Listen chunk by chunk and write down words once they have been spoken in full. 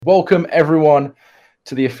Welcome, everyone,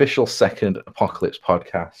 to the official second Apocalypse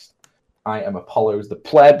podcast. I am Apollo's the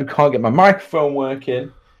pleb who can't get my microphone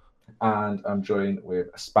working, and I'm joined with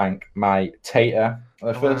Spank, my tater.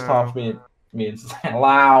 The first half, me and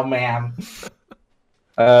hello, man.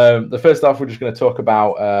 The first half, we're just going to talk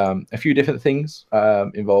about a few different things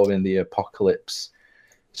involving the Apocalypse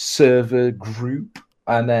server group.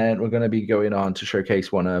 And then we're going to be going on to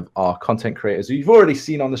showcase one of our content creators who you've already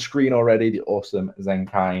seen on the screen already, the awesome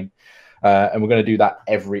Zenkein. And we're going to do that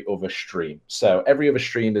every other stream. So every other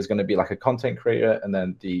stream, there's going to be like a content creator, and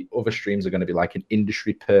then the other streams are going to be like an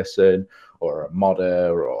industry person or a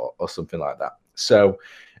modder or something like that. So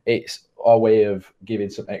it's our way of giving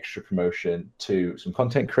some extra promotion to some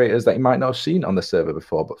content creators that you might not have seen on the server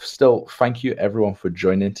before. But still, thank you everyone for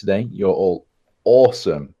joining today. You're all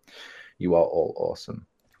awesome. You are all awesome.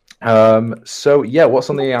 So yeah,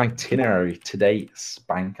 what's on the itinerary today,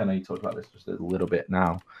 Spank? I know you talked about this just a little bit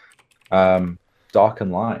now. Dark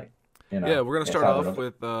and light. Yeah, we're gonna start off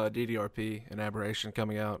with DDRP and Aberration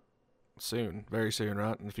coming out soon, very soon,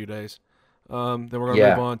 right? In a few days. Then we're gonna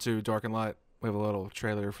move on to Dark and Light. We have a little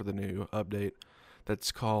trailer for the new update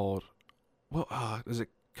that's called, is it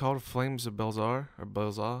called Flames of Belzar or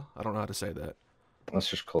Belzar? I don't know how to say that. Let's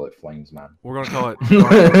just call it Flames, man. We're gonna call it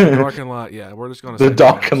Dark and Light. Yeah, we're just gonna say the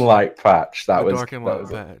Dark and Light patch. That was Dark and Light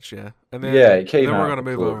patch. Yeah, and then it came then out we're gonna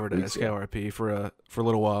move over to SKRP for a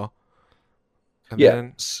little while.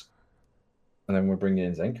 And then we're bringing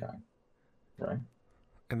in Zenkein, right?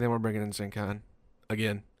 And then we're bringing in Zenkein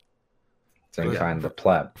again. Zenkein the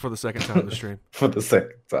pleb for the second time this stream. For the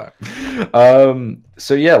second time.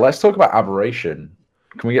 So yeah, let's talk about Aberration.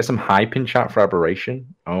 Can we get some hype in chat for Aberration?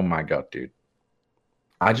 Oh my god, dude.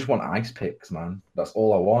 I just want ice picks, man. That's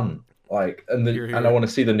all I want. Like, and I want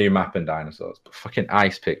to see the new map and dinosaurs. But fucking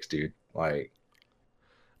ice picks, dude. Like,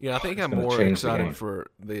 yeah, I think I'm more excited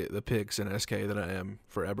for the picks in SK than I am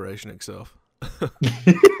for Aberration itself.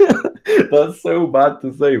 That's so bad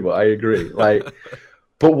to say, but I agree. Like,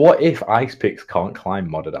 but what if ice picks can't climb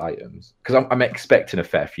modded items? Because I'm expecting a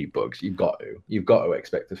fair few bugs. You've got to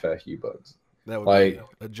expect a fair few bugs. That would be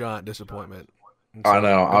a giant disappointment. I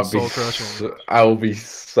know. I'll be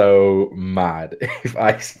so mad if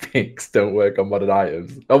ice picks don't work on modded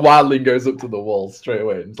items. A wildling goes up to the wall straight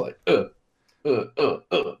away and it's like,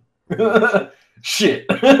 shit.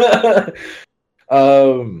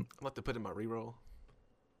 I'm about to put in my reroll.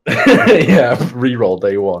 Yeah, reroll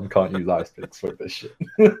day one. Can't use ice picks for this shit.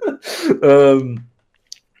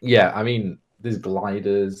 Yeah, I mean, there's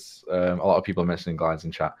gliders. A lot of people are mentioning gliders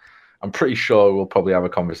in chat. I'm pretty sure we'll probably have a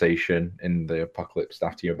conversation in the Apocalypse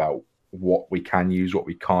staff team about what we can use, what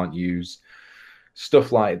we can't use,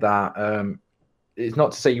 stuff like that. It's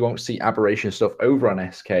not to say you won't see Aberration stuff over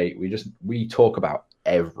on SK. We talk about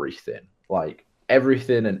everything, like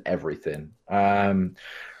everything and everything.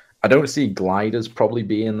 I don't see gliders probably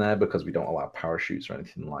being there because we don't allow parachutes or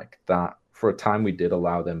anything like that. For a time, we did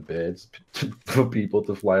allow them birds for people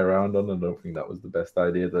to fly around on. I don't think that was the best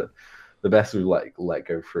idea. The best we let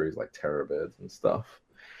go through is like terror birds and stuff.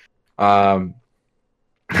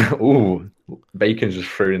 Ooh, Bacon's just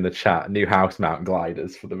threw in the chat new house mount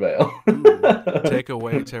gliders for the Vale. Take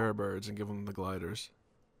away terror birds and give them the gliders.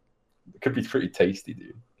 It could be pretty tasty,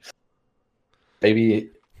 dude.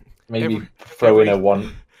 Maybe throw in a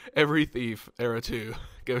one. Every thief era 2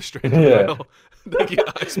 goes straight to the Vale. They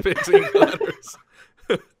get ice picks and gliders.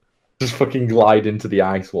 Just fucking glide into the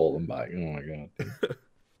ice wall and back. Oh my god.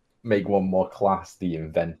 Make one more class, the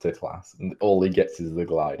inventor class, and all he gets is the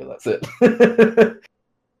glider. That's it.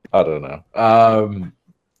 I don't know.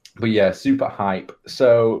 But yeah, super hype.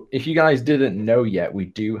 So if you guys didn't know yet, we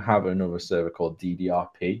do have another server called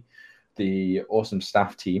DDRP. The awesome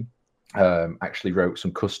staff team actually wrote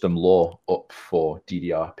some custom lore up for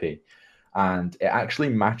DDRP, and it actually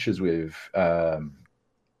matches with Ark's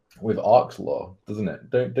lore, doesn't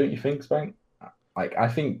it? Don't you think, Spank? Like, I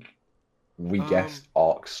think we guessed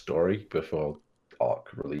Ark's story before Ark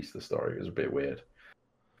released the story. It was a bit weird.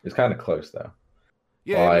 It's kind of close though.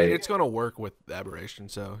 Yeah, I mean, it's going to work with Aberration,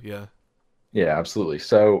 so yeah. Yeah, absolutely.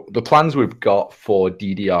 So the plans we've got for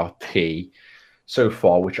DDRP so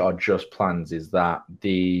far, which are just plans, is that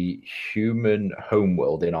the human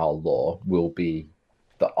homeworld in our lore will be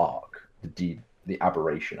the Ark, the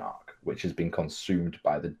Aberration Ark, which has been consumed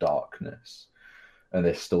by the darkness. And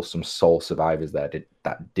there's still some soul survivors there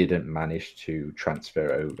that didn't manage to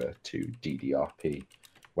transfer over to DDRP,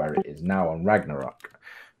 where it is now on Ragnarok,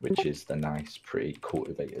 which is the nice, pretty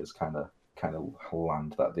cultivators kind of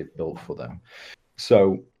land that they've built for them.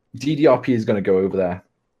 So DDRP is going to go over there.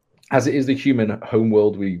 As it is the human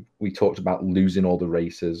homeworld, we talked about losing all the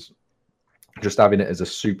races. just having it as a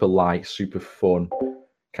super light, super fun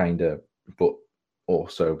kind of, but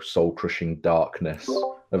also soul-crushing darkness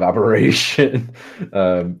of Aberration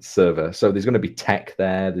server. So there's going to be tech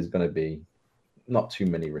there. There's going to be not too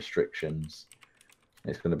many restrictions.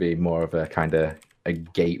 It's going to be more of a kind of a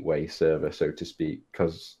gateway server, so to speak,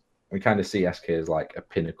 because we kind of see SK as like a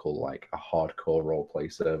pinnacle, like a hardcore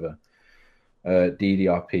roleplay server.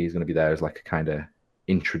 DDRP is going to be there as like a kind of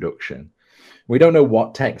introduction. We don't know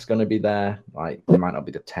what tech's going to be there. Like, there might not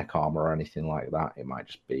be the tech armor or anything like that. It might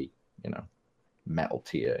just be, metal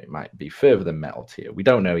tier. It might be further than metal tier. We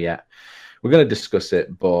don't know yet. We're going to discuss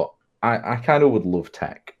it, but I kind of would love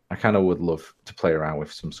tech. I kind of would love to play around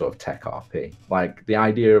with some sort of tech RP. Like, the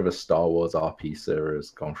idea of a Star Wars RP server has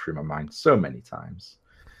gone through my mind so many times.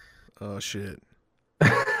 Oh, shit.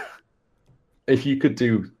 If you could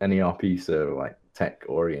do any RP server, like,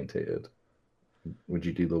 tech-orientated, would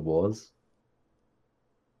you do the Wars?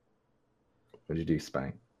 Would you do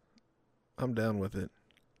Spank? I'm down with it.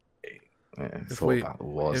 Yeah, it's all about the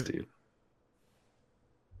Wars, dude.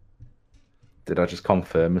 Did I just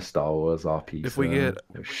confirm a Star Wars RP? If we get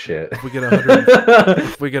shit, if we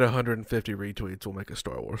get 150 retweets, we'll make a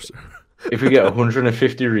Star Wars. If we get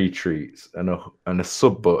 150 retweets and a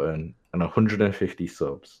sub button and 150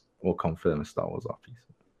 subs, we'll confirm a Star Wars RP.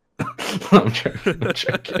 I'm joking.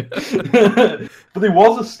 But there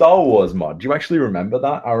was a Star Wars mod. Do you actually remember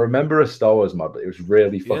that? I remember a Star Wars mod, but it was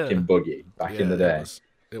really fucking buggy back in the day.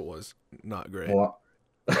 It was not great. Well,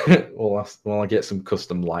 I get some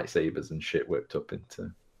custom lightsabers and shit whipped up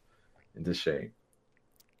into shape.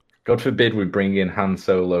 God forbid we bring in Han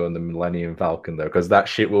Solo and the Millennium Falcon, though, because that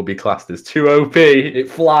shit will be classed as too OP. It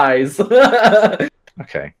flies.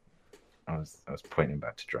 Okay. I was pointing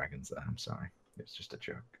back to dragons there. I'm sorry. It's just a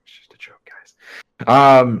joke. It's just a joke, guys.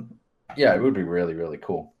 Yeah, it would be really, really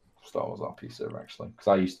cool. Star Wars RP server, actually. Because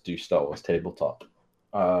I used to do Star Wars tabletop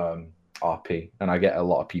RP. And I get a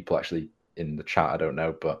lot of people actually in the chat, I don't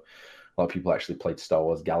know, but a lot of people actually played Star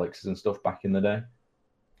Wars Galaxies and stuff back in the day.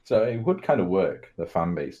 So it would kind of work. The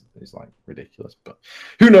fan base is like ridiculous, but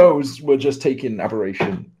who knows? We're just taking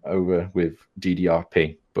Aberration over with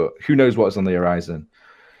DDRP, but who knows what's on the horizon?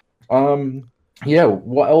 Yeah,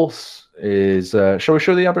 what else is... shall we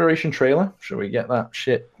show the Aberration trailer? Shall we get that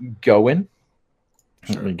shit going?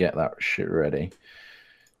 Sure. Let me get that shit ready.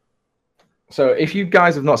 So if you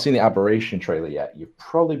guys have not seen the Aberration trailer yet, you've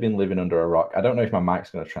probably been living under a rock. I don't know if my mic's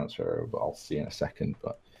going to transfer over, but I'll see in a second.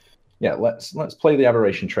 But yeah, let's play the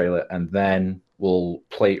Aberration trailer, and then we'll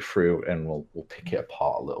play it through and we'll pick it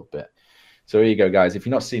apart a little bit. So here you go, guys. If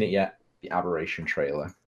you've not seen it yet, the Aberration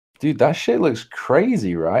trailer. Dude, that shit looks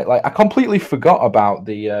crazy, right? Like, I completely forgot about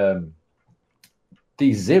the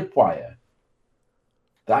zip wire.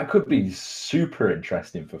 That could be super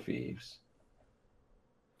interesting for thieves.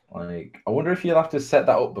 Like, I wonder if you'll have to set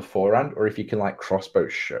that up beforehand, or if you can like crossbow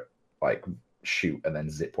shoot and then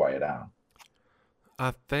zip wire down.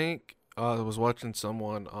 I think I was watching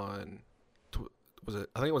someone on I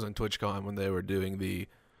think it was on TwitchCon when they were doing the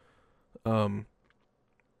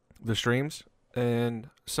streams, and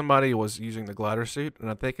somebody was using the glider suit,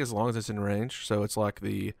 and I think as long as it's in range, so it's like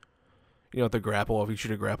the grapple. If you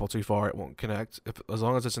shoot a grapple too far, it won't connect. As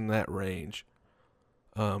long as it's in that range,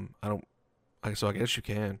 so I guess you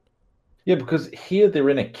can. Yeah, because here they're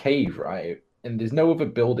in a cave, right? And there's no other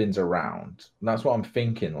buildings around. And that's what I'm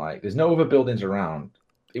thinking. Like, there's no other buildings around.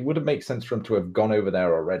 It would have made sense for them to have gone over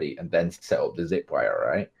there already and then set up the zip wire,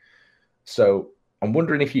 right? So I'm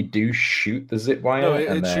wondering if you do shoot the zip wire. No,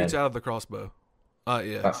 it shoots out of the crossbow.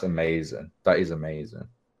 Yeah. That's amazing. That is amazing.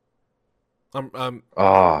 Don't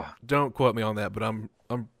quote me on that, but I'm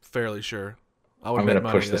fairly sure. I'm going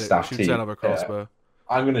to push the staff team. Shoots out of a crossbow. Yeah.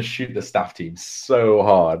 I'm going to shoot the staff team so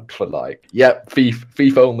hard for like, yep, thief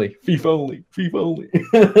only. Yeah,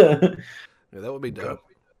 that would be dope.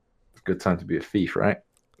 Good time to be a thief, right?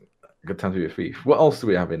 Good time to be a thief. What else do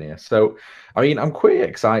we have in here? So, I mean, I'm quite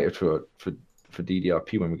excited for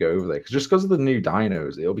DDRP when we go over there, just because of the new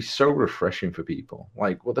dinos, it'll be so refreshing for people.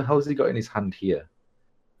 Like, what the hell has he got in his hand here?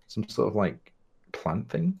 Some sort of like plant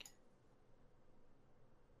thing?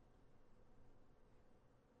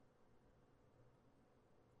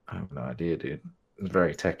 I have no idea, dude. It's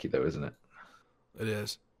very techy, though, isn't it? It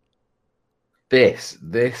is.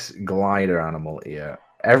 This glider animal here.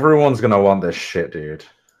 Everyone's gonna want this shit, dude.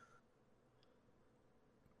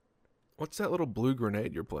 What's that little blue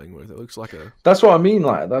grenade you're playing with? It looks like a... That's what I mean.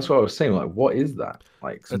 Like, that's what I was saying. Like, what is that?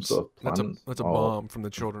 Like, some sort of plant? That's a bomb from the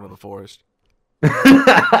Children of the Forest.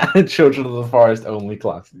 Children of the Forest only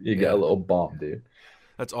class. You get a little bomb, dude.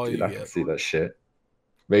 That's all dude, you I get. can see that shit.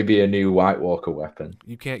 Maybe a new White Walker weapon.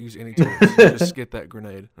 You can't use any tools. You just get that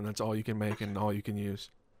grenade, and that's all you can make and all you can use.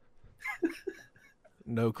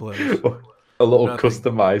 No clothes. A little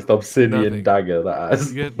customized obsidian dagger that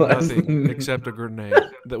has. You get nothing except a grenade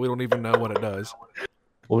that we don't even know what it does.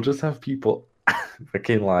 We'll just have people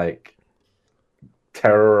fucking like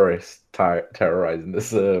terrorizing the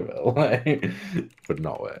server, like, but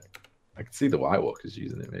not work. I can see the White Walkers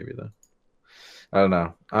using it maybe though. I don't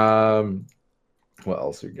know. What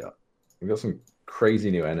else we got? We got some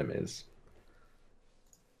crazy new enemies.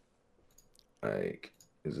 Like,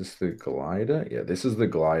 is this the glider? Yeah, this is the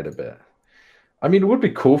glider bit. I mean, it would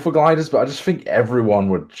be cool for gliders, but I just think everyone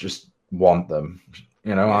would just want them.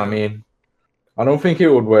 You know what I mean? I don't think it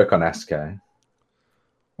would work on SK.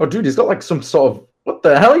 Oh, dude, he's got like some sort of... What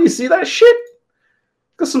the hell? You see that shit?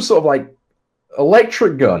 He's got some sort of like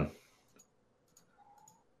electric gun.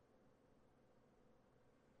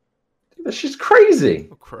 Dude, that shit's crazy.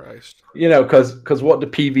 Oh, Christ. You know, because what the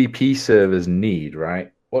PvP servers need,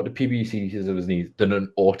 right? What the PvP servers need than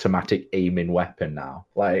an automatic aiming weapon now.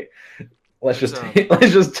 Like... Let's just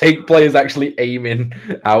take players actually aiming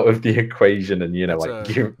out of the equation, and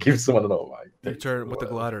give someone an automatic. You turn with the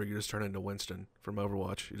glider, you just turn into Winston from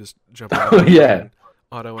Overwatch. You just jump out and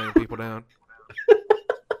auto aim people down.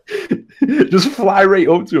 Just fly right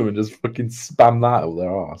up to them and just fucking spam that up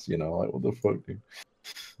their ass. You know, like what the fuck, dude?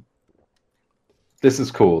 This is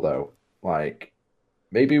cool though. Like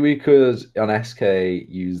maybe we could on SK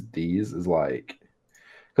use these as like.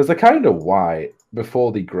 Because they're kind of white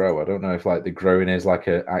before they grow. I don't know if like the growing is like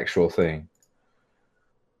an actual thing.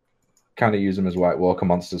 Kind of use them as White Walker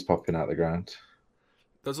monsters popping out the ground.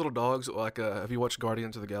 Those little dogs, like have you watched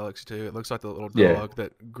Guardians of the Galaxy 2? It looks like the little dog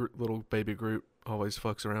that little baby Groot always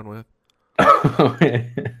fucks around with.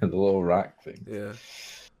 The little rack thing. Yeah.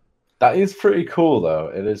 That is pretty cool though.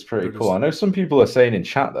 It is pretty cool. I know some people are saying in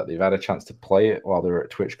chat that they've had a chance to play it while they were at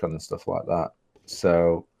TwitchCon and stuff like that.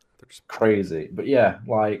 So... crazy, but yeah,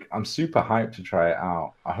 like I'm super hyped to try it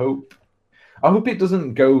out. I hope it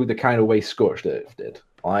doesn't go the kind of way Scorched Earth did.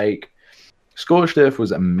 Like Scorched Earth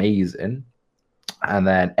was amazing, and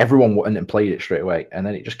then everyone went and played it straight away, and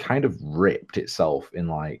then it just kind of ripped itself in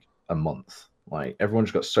like a month. Like everyone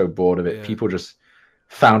just got so bored of it. Yeah. People just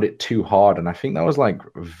found it too hard, and I think that was like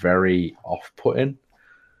very off-putting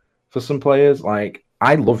for some players. Like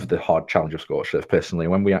I love the hard challenge of Scorched Earth personally.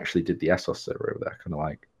 When we actually did the Essos server over there, kind of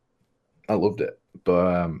like. I loved it,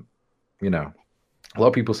 but you know, a lot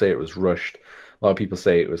of people say it was rushed. A lot of people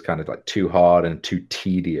say it was kind of like too hard and too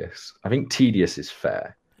tedious. I think tedious is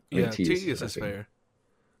fair. Tedious is fair.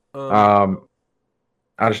 I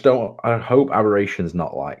just don't. I hope Aberration's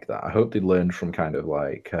not like that. I hope they learned from kind of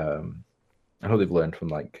like. I hope they've learned from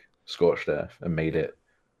like Scorched Earth and made it.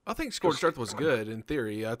 I think Scorched Earth was good in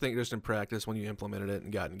theory. I think just in practice, when you implemented it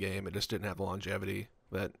and got in game, it just didn't have the longevity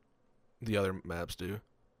that the other maps do.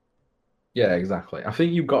 Yeah, exactly. I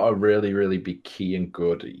think you've got to really, really be key and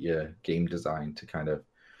good at your game design to kind of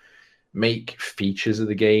make features of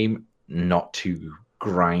the game not too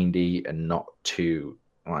grindy and not too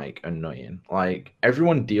like annoying. Like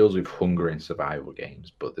everyone deals with hunger in survival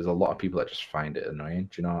games, but there's a lot of people that just find it annoying.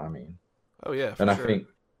 Do you know what I mean? Oh yeah, and I think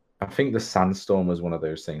the Sandstorm was one of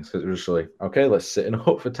those things because it was like, okay, let's sit in a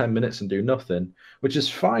hut for 10 minutes and do nothing, which is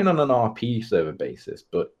fine on an RP server basis,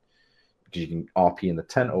 but because you can RP in the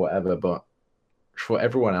tent or whatever, but for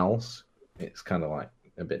everyone else, it's kind of like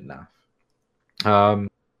a bit naff.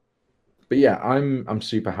 But yeah, I'm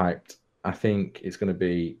super hyped. I think it's going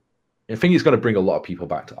to bring a lot of people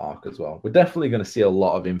back to Ark as well. We're definitely going to see a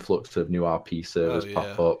lot of influx of new RP servers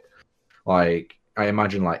pop up. Like I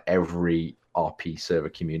imagine, like every RP server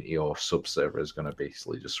community or sub server is going to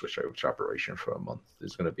basically just switch over to Aberration for a month.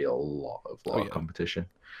 There's going to be a lot of competition.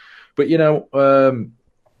 But you know.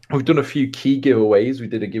 We've done a few key giveaways. We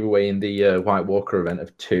did a giveaway in the White Walker event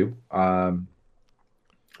of 2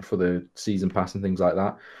 for the season pass and things like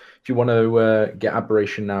that. If you want to get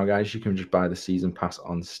Aberration now, guys, you can just buy the season pass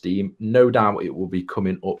on Steam. No doubt it will be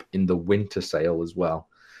coming up in the winter sale as well.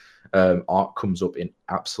 Ark comes up in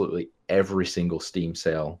absolutely every single Steam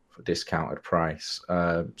sale for discounted price.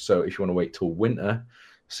 So if you want to wait till winter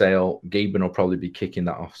sale, Gaben will probably be kicking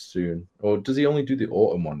that off soon. Or does he only do the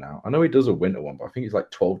autumn one now? I know he does a winter one, but I think it's like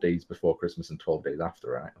 12 days before Christmas and 12 days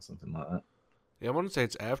after, right? Or something like that. Yeah, I want to say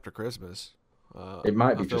it's after Christmas. It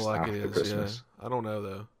might be just like after Christmas. Yeah. I don't know,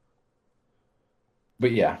 though.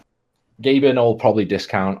 But yeah, Gaben will probably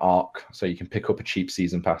discount Ark, so you can pick up a cheap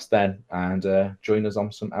season pass then and join us on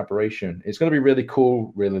some Aberration. It's going to be really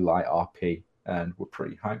cool, really light RP, and we're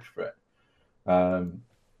pretty hyped for it.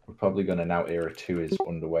 We're probably going to, now Era 2 is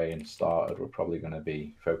underway and started, we're probably going to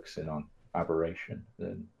be focusing on Aberration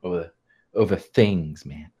than other things,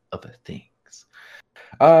 man. Other things.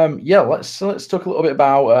 Yeah, let's talk a little bit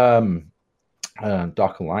about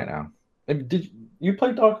Dark and Light now. Did you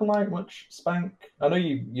play Dark and Light much, Spank? I know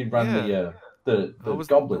you ran the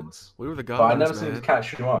goblins. We were the but I goblins, never seemed to man.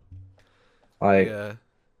 catch you up. Like, Yeah.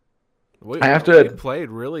 I have to. We played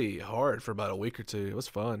really hard for about a week or two. It was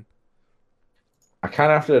fun. I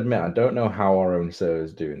kind of have to admit, I don't know how our own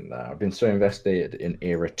server's doing that. I've been so invested in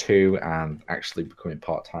Era 2 and actually becoming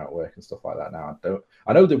part-time at work and stuff like that now.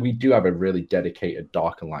 I know that we do have a really dedicated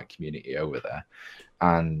Dark and Light community over there.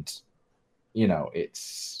 And, you know,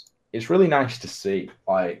 it's really nice to see.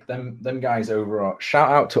 Like, them guys over.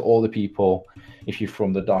 Shout out to all the people, if you're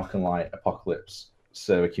from the Dark and Light Apocalypse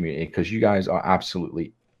server community, because you guys are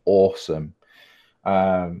absolutely awesome.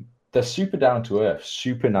 They're super down to earth,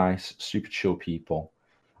 super nice, super chill people.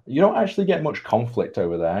 You don't actually get much conflict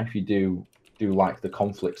over there if you do like the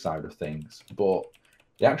conflict side of things, but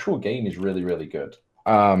the actual game is really, really good.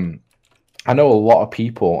 I know a lot of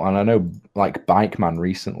people, and I know like Bikeman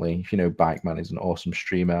recently. If you know, Bikeman is an awesome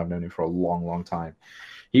streamer. I've known him for a long, long time.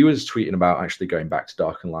 He was tweeting about actually going back to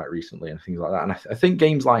Dark and Light recently and things like that. And I think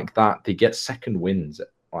games like that, they get second wins,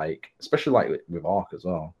 like especially like with Ark as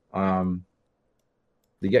well.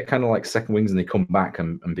 They get kind of like second wings and they come back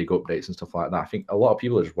and big updates and stuff like that. I think a lot of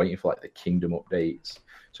people are just waiting for like the Kingdom updates,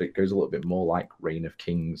 so it goes a little bit more like Reign of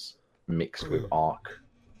Kings mixed with Ark.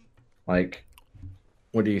 Like,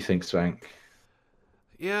 what do you think, Swank?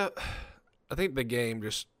 Yeah, I think the game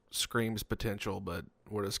just screams potential, but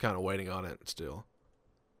we're just kind of waiting on it still.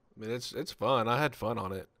 I mean, it's fun. I had fun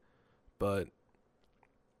on it, but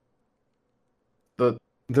the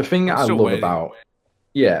thing I love about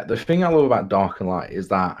the thing I love about Dark and Light is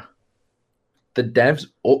that the devs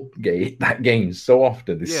update that game so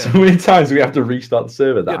often. There's so many times we have to restart the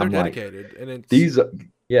server that they're I'm dedicated, like, and it's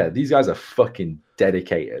these guys are fucking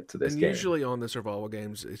dedicated to this game. Usually on the survival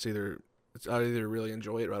games, I either really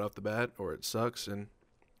enjoy it right off the bat or it sucks. And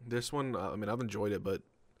this one, I mean, I've enjoyed it, but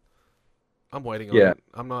I'm waiting on it.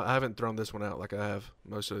 I haven't thrown this one out like I have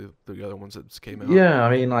most of the other ones that came out. Yeah,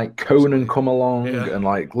 I mean, like Conan come along and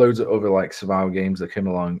like loads of other like survival games that came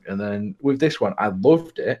along. And then with this one, I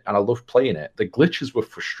loved it and I loved playing it. The glitches were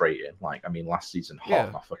frustrating. Like, I mean, last season,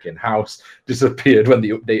 my fucking house disappeared when they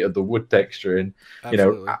updated the wood texture and, you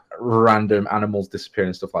know, random animals disappearing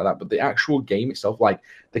and stuff like that. But the actual game itself, like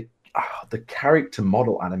the character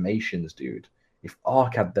model animations, dude. If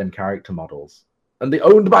Ark had them character models, and they're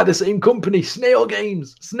owned by the same company, Snail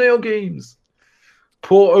Games.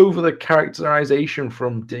 Pour over the characterization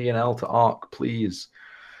from DNL to Ark, please.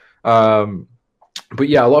 But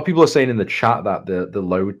yeah, a lot of people are saying in the chat that the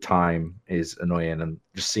load time is annoying, and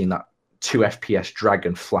just seeing that 2 FPS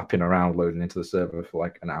dragon flapping around loading into the server for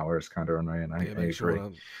like an hour is kind of annoying. I agree.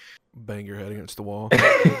 Sure bang your head against the wall.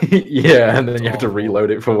 Yeah, and then you have to reload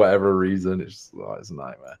it for whatever reason. It's a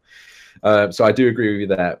nightmare. So I do agree with you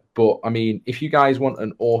there. But I mean, if you guys want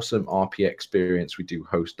an awesome RP experience, we do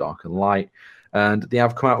host Dark and Light, and they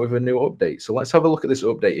have come out with a new update. So let's have a look at this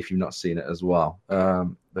update if you've not seen it as well.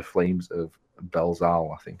 The Flames of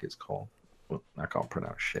Belzal, I think it's called. Well, I can't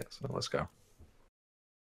pronounce shit, so let's go.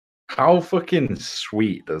 How fucking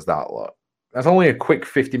sweet does that look? That's only a quick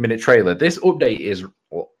 50-minute trailer. This update is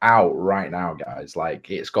out right now, guys.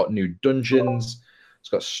 Like, it's got new dungeons, it's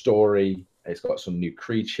got story, it's got some new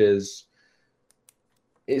creatures.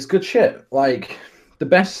 It's good shit. Like, the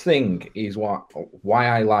best thing is why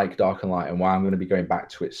I like Dark and Light and why I'm going to be going back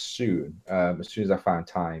to it soon, as soon as I find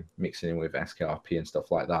time, mixing in with SKRP and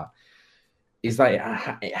stuff like that, is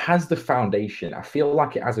that it has the foundation. I feel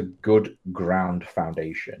like it has a good ground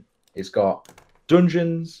foundation. It's got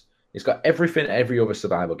dungeons. It's got everything every other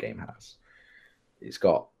survival game has. It's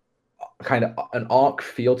got kind of an Ark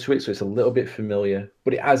feel to it, so it's a little bit familiar,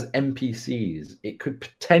 but it has NPCs. It could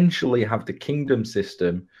potentially have the kingdom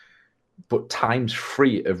system, but times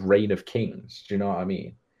 3 of Reign of Kings. Do you know what I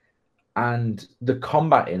mean? And the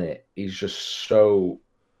combat in it is just so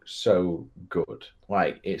good.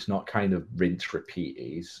 Like, it's not kind of rinse repeat.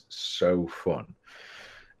 It's so fun.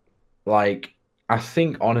 Like, I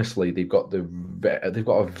think honestly they've got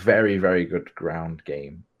a very, very good ground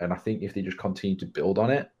game, and I think if they just continue to build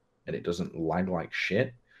on it and it doesn't lag like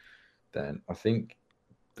shit, then I think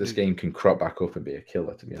this game can crop back up and be a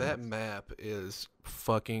killer. To be honest, that map is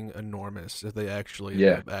fucking enormous. If they actually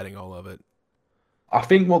end up adding all of it, I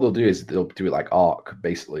think what they'll do is they'll do it like Ark.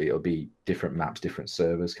 Basically, it'll be different maps, different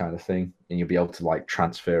servers, kind of thing, and you'll be able to like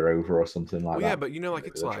transfer over or something like that. Yeah, but you know, like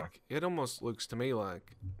it's like it almost looks to me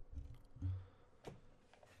like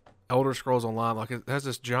Elder Scrolls Online, like it has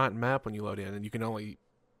this giant map when you load in, and you can only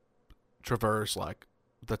traverse like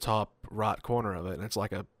the top right corner of it, and it's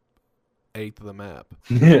like a eighth of the map.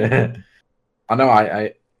 I know.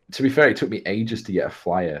 I to be fair, it took me ages to get a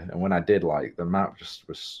flyer, and when I did, like the map just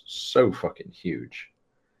was so fucking huge.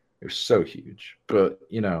 It was so huge, but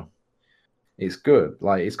you know, it's good.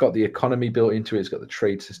 Like it's got the economy built into it. It's got the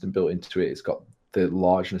trade system built into it. It's got the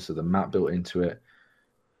largeness of the map built into it.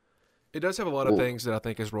 It does have a lot of things that I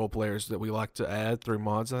think as role players that we like to add through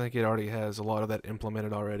mods. I think it already has a lot of that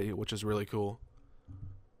implemented already, which is really cool.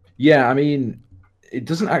 Yeah, I mean, it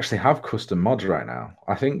doesn't actually have custom mods right now.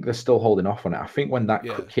 I think they're still holding off on it. I think when that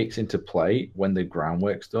kicks into play, when the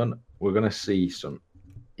groundwork's done, we're going to see some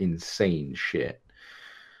insane shit.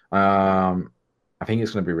 I think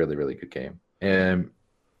it's going to be a really, really good game.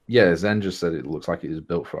 Yeah, Zen just said it looks like it is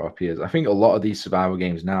built for RPers. I think a lot of these survival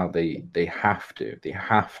games now, they have to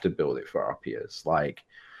build it for RPers. Like,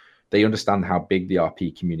 they understand how big the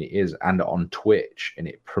RP community is, and on Twitch, and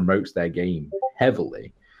it promotes their game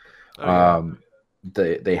heavily.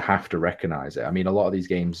 They have to recognize it. I mean, a lot of these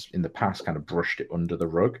games in the past kind of brushed it under the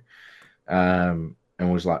rug, and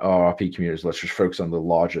was like, "Oh, RP communities, let's just focus on the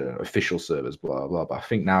larger official servers." Blah blah. But I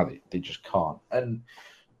think now they just can't. And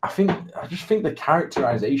I just think the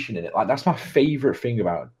characterization in it, like that's my favorite thing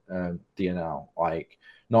about DNL. Like,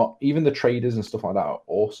 not even the traders and stuff like that are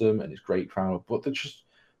awesome, and it's great crowd, but they're just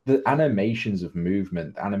the animations of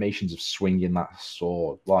movement, the animations of swinging that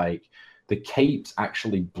sword, like the capes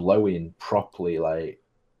actually blowing properly, like,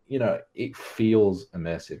 you know, it feels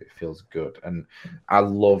immersive, it feels good. And I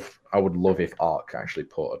would love if Ark actually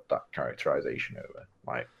put that characterization over.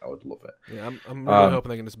 Like, I would love it. Yeah, I'm really hoping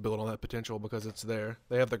they can just build on that potential, because it's there.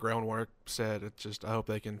 They have the groundwork set. It's just, I hope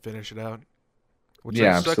they can finish it out. Which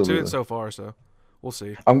they've stuck to it so far, so we'll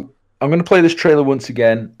see. I'm going to play this trailer once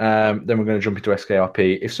again, then we're going to jump into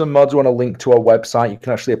SKRP. If some mods want to link to our website, you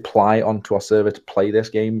can actually apply onto our server to play this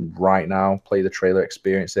game right now, play the trailer,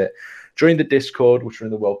 experience it. Join the Discord, which are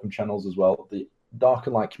in the welcome channels as well. The Dark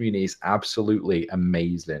and Light community is absolutely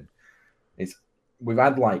amazing. We've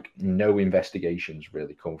had like no investigations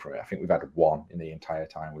really come from it. I think we've had one in the entire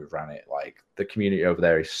time we've ran it. Like, the community over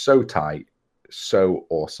there is so tight, so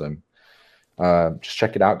awesome. Just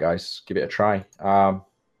check it out, guys. Give it a try.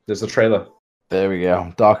 There's the trailer. There we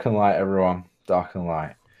go. Dark and Light, everyone. Dark and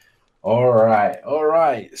Light. All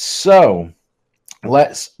right. So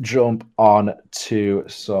let's jump on to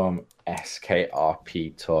some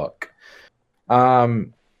SKRP talk.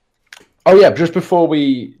 Oh yeah, just before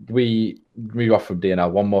we move off from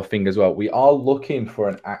DNL, one more thing as well. We are looking for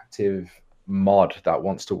an active mod that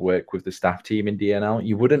wants to work with the staff team in DNL.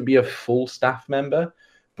 You wouldn't be a full staff member,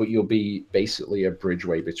 but you'll be basically a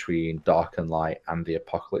bridgeway between Dark and Light and the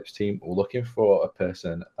Apocalypse team. We're looking for a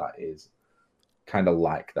person that is kind of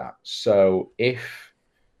like that. So if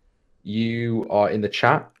you are in the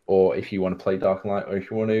chat, or if you want to play Dark and Light, or if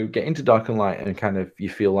you want to get into Dark and Light and kind of you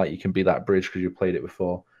feel like you can be that bridge because you played it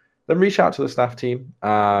before, then reach out to the staff team.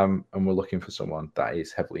 And we're looking for someone that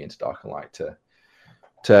is heavily into Dark and Light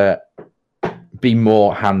to be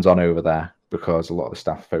more hands-on over there, because a lot of the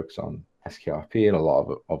staff focus on SKRP, and a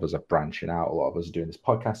lot of us are branching out. A lot of us are doing this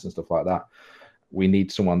podcast and stuff like that. We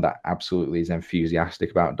need someone that absolutely is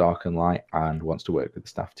enthusiastic about Dark and Light and wants to work with the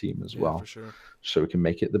staff team as well, for sure, so we can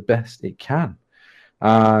make it the best it can.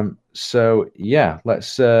 So yeah,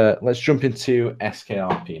 let's jump into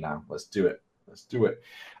SKRP now. Let's do it.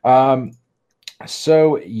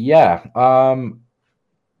 So yeah,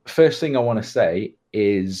 first thing I want to say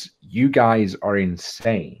is you guys are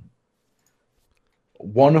insane.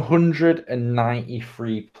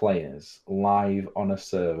 193 players live on a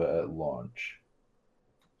server at launch,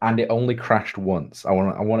 and it only crashed once. I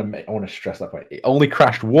want to stress that point. It only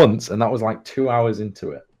crashed once, and that was like 2 hours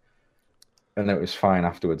into it, and it was fine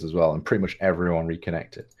afterwards as well. And pretty much everyone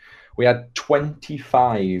reconnected. We had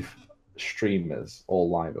 25 streamers all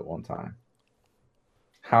live at one time.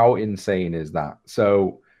 How insane is that?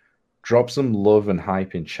 So drop some love and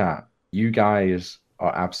hype in chat. You guys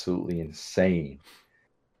are absolutely insane.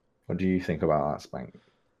 What do you think about that, Spank?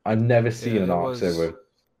 I've never seen an Ark server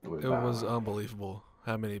with that. It was unbelievable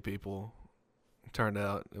how many people turned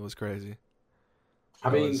out. It was crazy.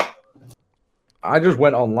 I just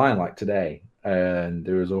went online like today, and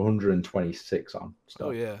there was 126 on.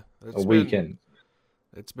 Oh yeah, weekend.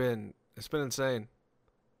 It's been insane.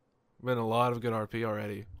 Been a lot of good RP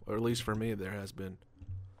already, or at least for me, there has been.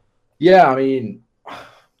 Yeah, I mean,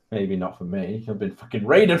 maybe not for me. I've been fucking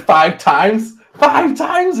raided 5 times. 5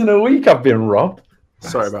 times in a week I've been robbed.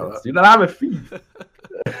 Sorry about that. Dude, and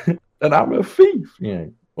I'm a thief. Yeah.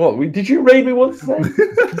 What? Did you raid me once today?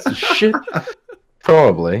 Shit.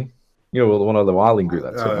 Probably. You know, one of the wilding group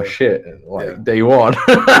that took my shit like day one.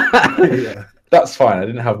 Yeah. That's fine. I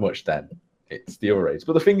didn't have much then. It's the other raids.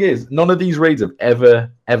 But the thing is, none of these raids have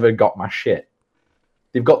ever got my shit.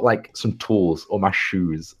 They've got like some tools or my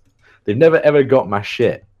shoes. They've never ever got my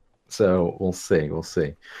shit. So we'll see. We'll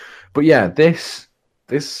see. But yeah, this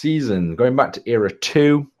season, going back to Era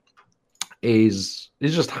 2, is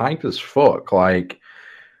just hype as fuck. Like,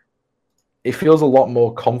 it feels a lot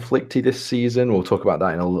more conflicty this season. We'll talk about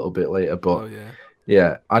that in a little bit later. But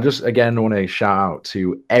yeah, I just again want to shout out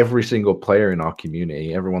to every single player in our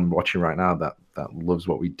community, everyone watching right now that loves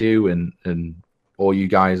what we do, and all you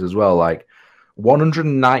guys as well. Like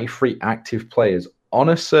 193 active players on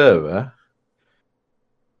a server,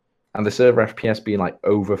 and the server FPS being like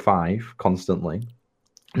over 5 constantly.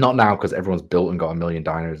 Not now because everyone's built and got a million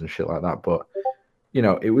dinos and shit like that, but you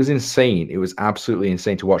know, it was insane. It was absolutely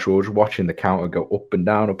insane to watch. We were just watching the counter go up and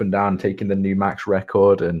down, taking the new max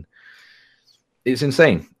record, and it's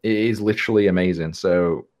insane. It is literally amazing.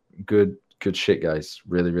 So good shit, guys.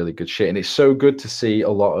 Really, really good shit. And it's so good to see a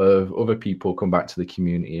lot of other people come back to the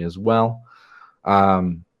community as well.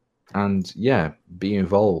 And yeah, be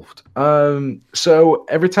involved. So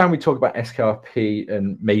every time we talk about SKRP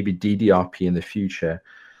and maybe DDRP in the future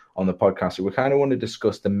on the podcast, we kind of want to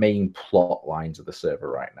discuss the main plot lines of the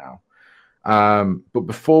server right now. But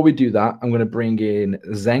before we do that, I'm going to bring in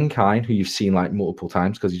Zenkein, who you've seen like multiple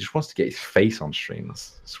times because he just wants to get his face on stream.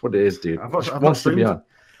 That's what it is, dude. I've not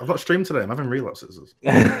streamed today. I'm having relapses.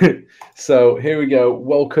 So here we go.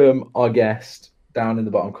 Welcome our guest down in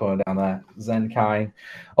the bottom corner down there, Zenkein.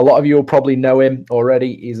 A lot of you will probably know him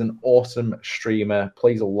already. He's an awesome streamer,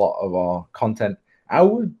 plays a lot of our content. I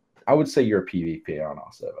would say you're a PvPer on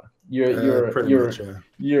our server. You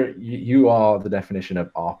are the definition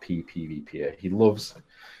of RP PvPer. He loves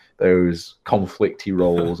those conflicty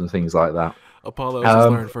roles and things like that. Apollo has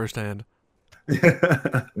learned firsthand.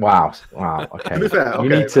 Wow. Okay. To be fair, you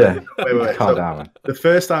need to calm down. The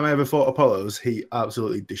first time I ever fought Apollo's, he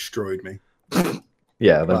absolutely destroyed me.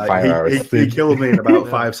 Yeah, then 5 hours. He killed me in about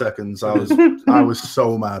 5 seconds. I was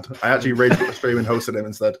so mad. I actually raised up the stream and hosted him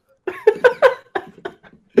instead.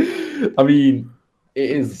 I mean,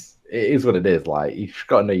 it is what it is. Like, you've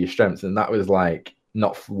got to know your strengths, and that was like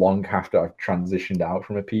not long after I've transitioned out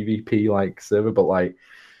from a PvP like server, but like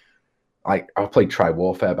I played Tri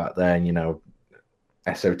Warfare back then, you know,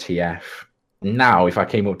 SOTF. Now, if I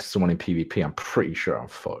came up to someone in PvP, I'm pretty sure I'm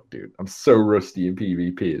fucked, dude. I'm so rusty in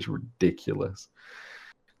PvP, it's ridiculous.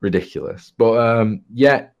 But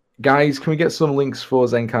yeah, guys, can we get some links for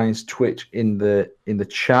Zenkein's Twitch in the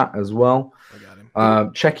chat as well? I got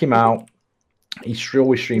him. Check him out. He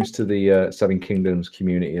always streams to the Seven Kingdoms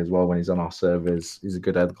community as well when he's on our servers. He's a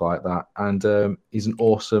good egg like that, and he's an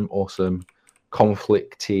awesome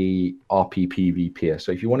conflicty RP PvPer.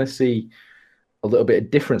 So if you want to see a little bit of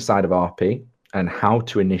different side of RP and how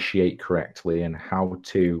to initiate correctly and how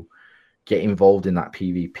to get involved in that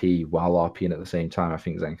PvP while RPing at the same time, I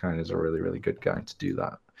think Zenkein is a really, really good guy to do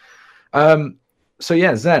that. So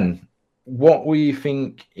yeah, Zen, what we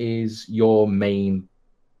think is your main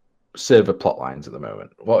server plot lines at the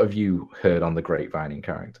moment? What have you heard on the grapevine in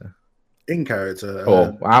character? In character,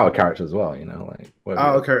 or out of character as well, you know, like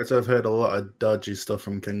out of character. I've heard a lot of dodgy stuff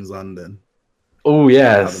from King's Landing. Oh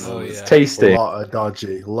yes, it's tasty. A lot of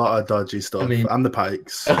dodgy stuff. I mean, and the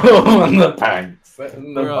pikes. Oh, and the pikes.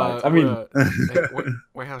 I mean,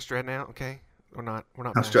 we're house dread now. Okay, we're not.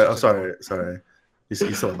 House dread. Oh, sorry. You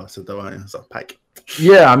still a bastard though, aren't you? It's a pike.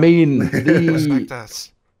 Yeah, I mean, respect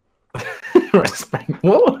us. Respect.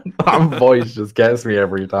 What? That voice just gets me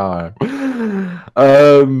every time.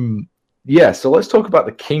 Yeah, so let's talk about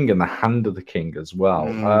the king and the hand of the king as well.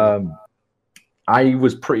 I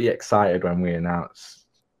was pretty excited when we announced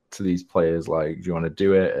to these players, like, do you want to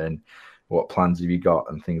do it? And what plans have you got?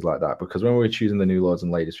 And things like that. Because when we were choosing the new Lords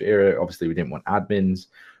and Ladies for Era, obviously we didn't want admins.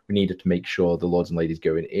 We needed to make sure the Lords and Ladies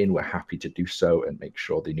going in were happy to do so and make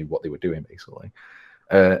sure they knew what they were doing, basically.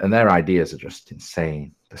 And their ideas are just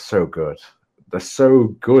insane. They're so good. They're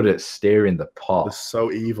so good at steering the pot. They're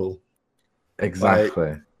so evil. Exactly.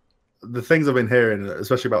 Like, the things I've been hearing,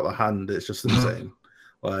 especially about the hand, it's just insane.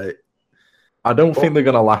 Like, I don't think they're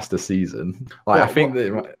gonna last a season. Like, I think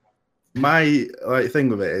that my thing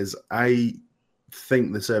with it is, I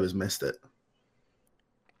think the server's missed it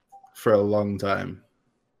for a long time.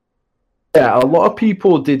 Yeah, a lot of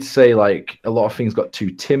people did say like a lot of things got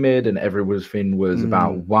too timid, and everything was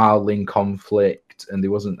about wildling conflict, and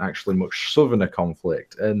there wasn't actually much southerner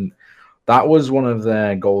conflict. And that was one of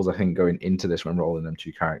their goals, I think, going into this when rolling them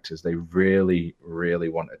 2 characters. They really, really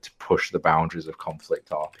wanted to push the boundaries of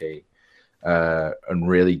conflict RP. And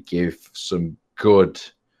really give some good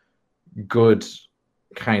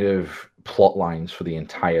kind of plot lines for the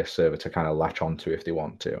entire server to kind of latch onto if they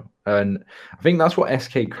want to. And I think that's what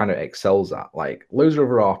SK kind of excels at. Like loads of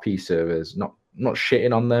other RP servers, not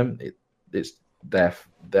shitting on them. It's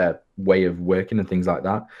their way of working and things like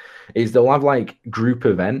that. Is they'll have like group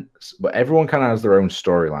events, but everyone kind of has their own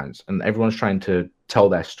storylines, and everyone's trying to tell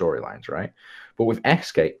their storylines, right? But with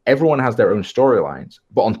SK, everyone has their own storylines,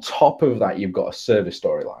 but on top of that, you've got a service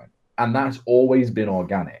storyline. And that's always been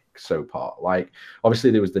organic so far. Like, obviously,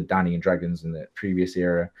 there was the Danny and Dragons in the previous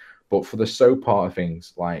era, but for the so part of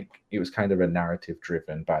things, like, it was kind of a narrative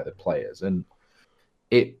driven by the players. And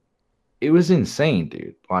it was insane,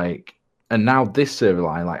 dude. Like, and now this server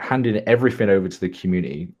line, like, handing everything over to the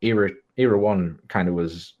community. Era 1 kind of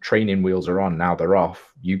was training wheels are on, now they're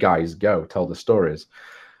off. You guys go, tell the stories.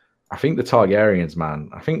 I think the Targaryens, man,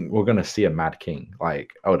 I think we're going to see a Mad King.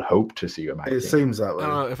 Like, I would hope to see a Mad King. It seems that way. I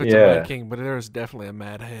don't know if it's a Mad King, but there's definitely a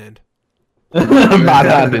Mad Hand. Mad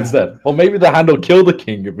Hand instead. Or maybe the Hand will kill the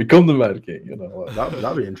King and become the Mad King. You know, like,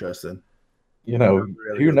 that'd be interesting. You know,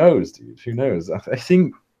 really who knows, dude? Who knows? I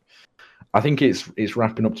think it's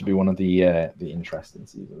wrapping up to be one of the interesting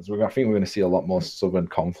seasons. I think we're going to see a lot more southern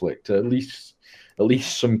conflict. At least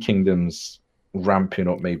some kingdoms ramping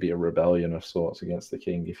up maybe a rebellion of sorts against the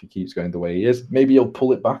king if he keeps going the way he is. Maybe he'll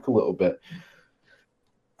pull it back a little bit.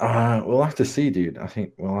 We'll have to see, dude. I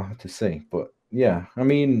think we'll have to see. But yeah, I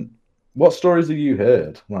mean, what stories have you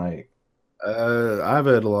heard? Like, I've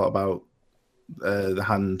heard a lot about the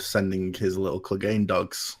Hand sending his little Clegane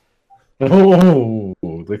dogs. Oh,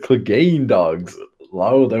 the Clegane dogs.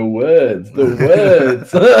 Oh, the words.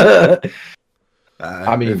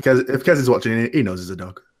 I mean, if Kez is watching, he knows he's a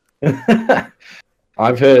dog.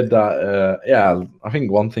 I've heard that. I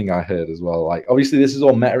think one thing I heard as well. Like, obviously, this is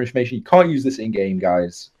all meta information. You can't use this in game,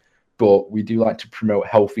 guys. But we do like to promote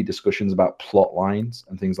healthy discussions about plot lines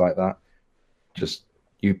and things like that. Just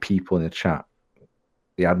you people in the chat,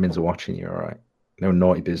 the admins are watching you. All right, no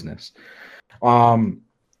naughty business.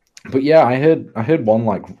 But yeah, I heard one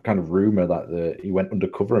like kind of rumor that he went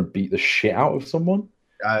undercover and beat the shit out of someone.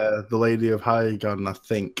 The Lady of High Garden, I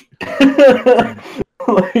think.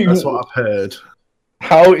 Like, that's what I've heard.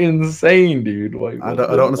 How insane, dude! Like, I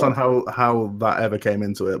don't understand how that ever came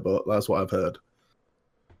into it, but that's what I've heard.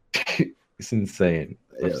 It's insane.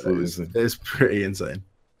 Yeah, it's pretty insane.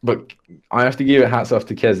 But I have to give it hats off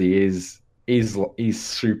to Kezi. He's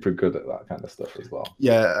super good at that kind of stuff as well.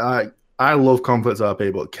 Yeah, I love conflict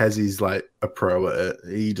RP, but Kezi's like a pro at it.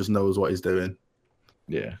 He just knows what he's doing.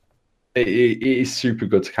 Yeah, it is super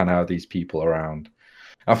good to kind of have these people around.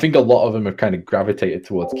 I think a lot of them have kind of gravitated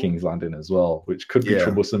towards King's Landing as well, which could be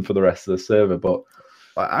troublesome for the rest of the server. But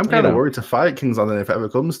I'm kind of worried to fight King's Landing if it ever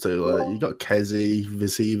comes to. Like, you got Kezi,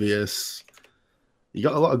 Vesuvius. You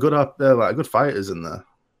got a lot of good up there, like good fighters in there.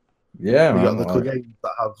 Yeah, you got the Clegane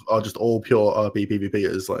that are just all pure RP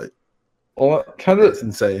PvPers. Like, well, it's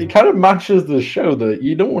insane. It kind of matches the show that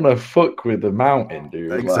you don't want to fuck with the mountain,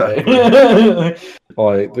 dude. Exactly.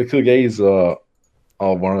 Like the Cleganes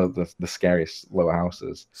are one of the scariest lower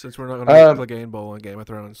houses. Since we're not going to get Clegane Bowl in Game of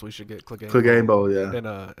Thrones, we should get Clegane Bowl, yeah. In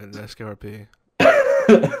SKRP.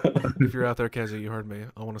 If you're out there, Kezi, you heard me.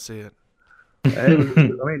 I want to see it. I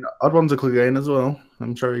mean, Odd One's a Clegane as well.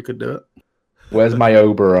 I'm sure he could do it. Where's my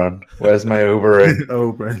Oberon?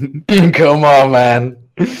 Oberon. Come on, man.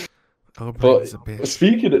 Oberon's a bitch.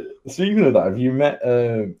 Speaking of that,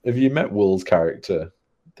 have you met Will's character,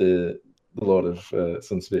 the Lord of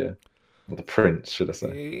Sunspear? Or the Prince, should I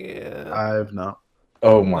say? Yeah. I have not.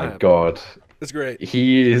 Oh my god. It's great.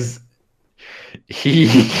 He is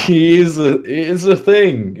a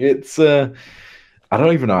thing. It's I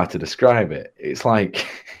don't even know how to describe it. It's like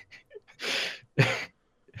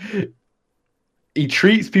he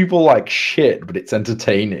treats people like shit, but it's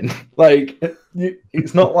entertaining. Like,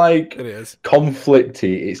 it's not like it is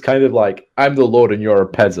conflicty. It's kind of like, I'm the lord and you're a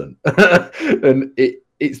peasant. And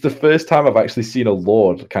it's the first time I've actually seen a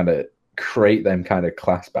lord kind of create them kind of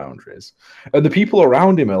class boundaries. And the people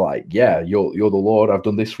around him are like, yeah, you're the lord. I've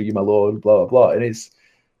done this for you, my lord, blah, blah, blah. And it's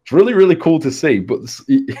really, really cool to see, but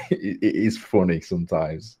it is funny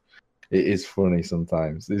sometimes. It is funny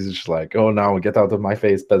sometimes. This is just like, oh, now get out of my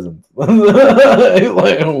face, peasant. It's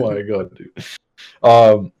like, oh my god, dude.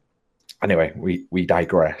 Anyway, we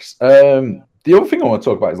digress. The other thing I want to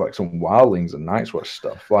talk about is like some Wildlings and Night's Watch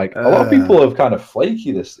stuff. Like, a lot of people have kind of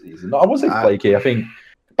flaky this season. I wouldn't say flaky. I think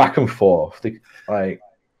back and forth. I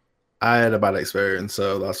had a bad experience,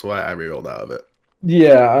 so that's why I rerolled out of it.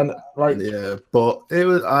 Yeah, and but it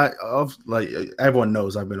was like everyone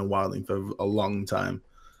knows I've been a Wildling for a long time.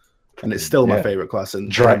 And it's still my favorite class in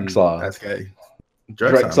Drexar. SK.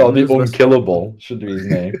 Drexar, the unkillable, should be his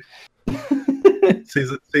name.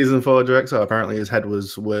 season 4 Drexel, apparently his head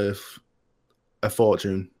was worth a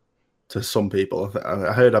fortune to some people.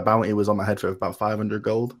 I heard a bounty was on my head for about 500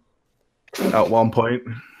 gold at one point.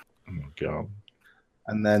 Oh my god!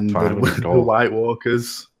 And then the White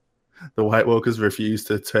Walkers refused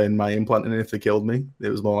to turn my implant in if they killed me. It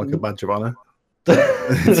was more like a badge of honor.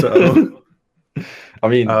 So, I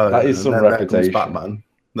mean, that is some reputation.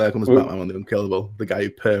 There comes Batman on the Unkillable, the guy who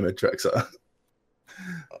permed Drexel.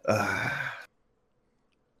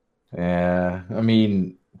 Yeah, I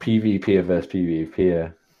mean, PvP versus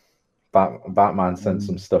PvP. Batman sent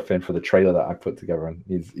some stuff in for the trailer that I put together, and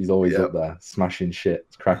he's always up there smashing shit,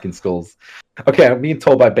 cracking skulls. Okay, I'm being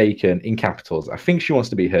told by Bacon in capitals. I think she wants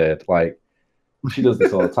to be heard. Like, she does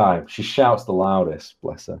this all the time. She shouts the loudest.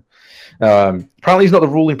 Bless her. Apparently, he's not the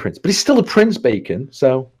ruling prince, but he's still a prince, Bacon.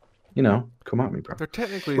 So, you know, come at me, bro. They're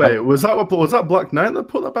technically. Wait, was that Black Knight that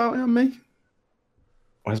put the bounty on me?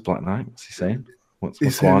 Where's Black Knight? What's he saying? He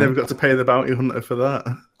said he never got to pay the bounty hunter for that.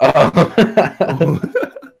 Oh.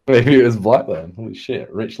 Maybe it was Black then. Holy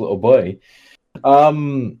shit, rich little boy.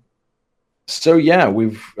 So yeah,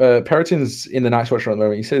 we've Periton's in the Night's Watcher at the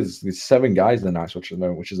moment. He says there's 7 guys in the Night's Watcher at the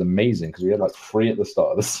moment, which is amazing because we had like 3 at the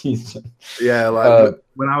start of the season. Yeah, like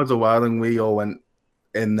when I was a wildling, we all went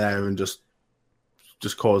in there and just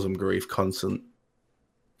caused them grief constant.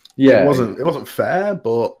 Yeah, it wasn't fair,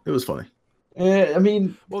 but it was funny. I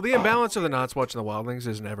mean, well, the imbalance of the Night's Watch and the wildlings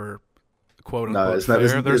is never quote unquote no, it's fair.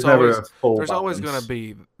 There's always going to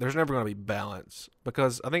be never going to be balance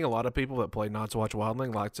because I think a lot of people that play Night's Watch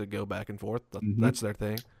Wildling like to go back and forth. That's their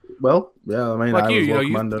thing. Well, yeah, I mean, like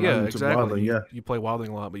exactly. You play Wildling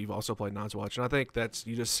a lot, but you've also played Night's Watch, and I think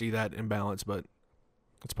you just see that imbalance, but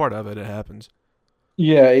it's part of it. It happens.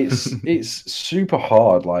 Yeah, it's super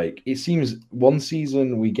hard. Like, it seems one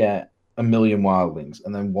season we get 1 million wildlings,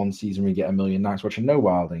 and then one season we get 1 million Night's Watch and no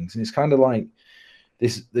wildlings, and it's kind of like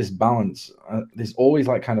this balance. There's always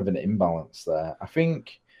like kind of an imbalance there. I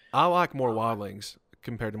think I like more wildlings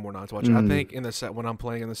compared to more Night's Watch. I think in the set when I'm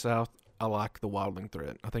playing in the South, I like the wildling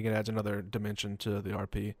threat. I think it adds another dimension to the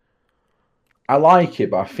RP. I like it,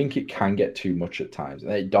 but I think it can get too much at times,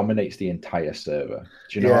 and it dominates the entire server.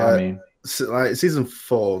 Do you know what I mean? So, like season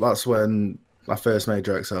 4, that's when I first made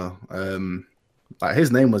Drexel. Like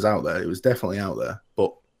his name was out there; it was definitely out there,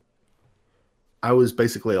 but I was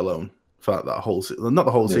basically alone for that whole season. Not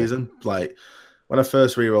the whole season. Like when I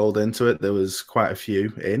first re-rolled into it, there was quite a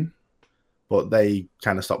few in, but they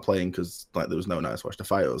kind of stopped playing because like there was no Night's Watch to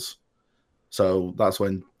fight us. So that's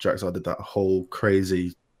when Drexel did that whole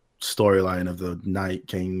crazy storyline of the Night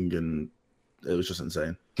King, and it was just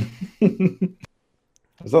insane.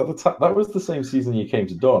 Was that that was the same season you came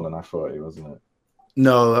to Dawn, and I thought it wasn't it?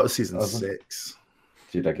 No, that was season 6.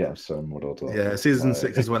 Dude, I get so muddled up. Yeah, season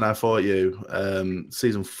 6 is when I fought you.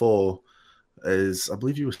 Season 4 is, I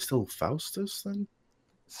believe you were still Faustus then?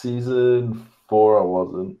 Season 4, I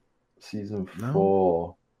wasn't. Season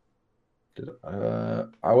 4.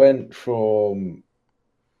 I went from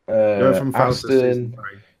Aston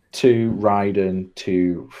to Raiden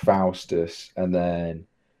to Faustus, and then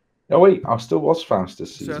no wait, I still was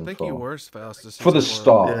Faustus season 4. I think you were Faustus for the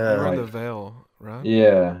start. Yeah, you were in the Veil, right?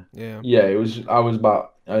 Yeah. It was. I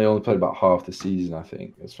only played about half the season, I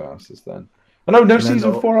think, as Faustus then. Oh, no,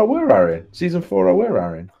 season 4 I were Aaron. Season 4 I were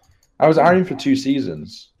Aaron. I was Aaron for 2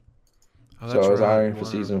 seasons. So I was Aaron for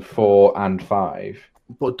season 4 and 5.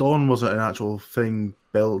 But Dawn wasn't an actual thing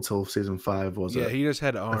built till season 5, was it? Yeah, he just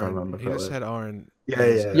had Aaron. He just had Aaron.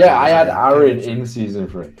 Yeah, I had Aaron in season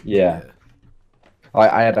 3. Yeah.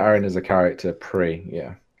 I had Aaron as a character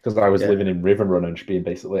because I was living in Riverrun and being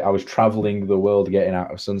basically, I was traveling the world, getting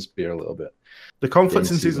out of Sunspear a little bit. The conflict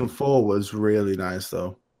in season 4 was really nice,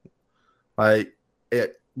 though. Like,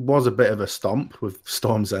 it was a bit of a stomp with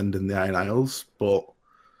Storm's End and the Iron Isles, but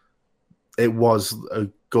it was a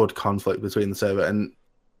good conflict between the server. And,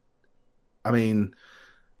 I mean,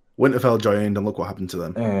 Winterfell joined, and look what happened to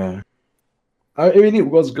them. Yeah. I mean, it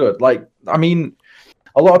was good. Like, I mean,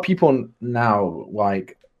 a lot of people now,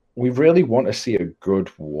 like, we really want to see a good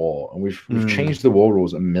war, and we've changed the war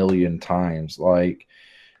rules 1 million times. Like,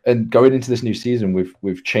 and going into this new season,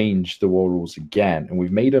 we've changed the war rules again, and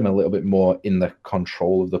we've made them a little bit more in the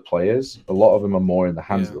control of the players. A lot of them are more in the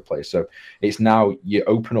hands of the players. So it's now you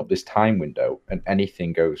open up this time window, and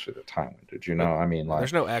anything goes for the time window. Do you know what I mean? Like,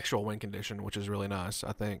 there's no actual win condition, which is really nice,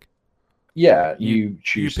 I think. Yeah, you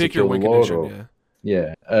choose pick to kill your win the war condition.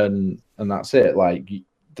 Yeah, and that's it. Like,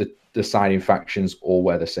 the deciding factions all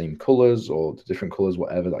wear the same colors or the different colors,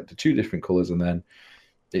 whatever. Like the 2 different colors, and then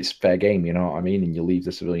it's fair game. You know what I mean? And you leave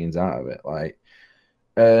the civilians out of it. Like,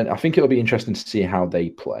 and I think it'll be interesting to see how they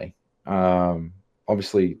play.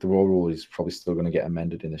 obviously the raw rule is probably still going to get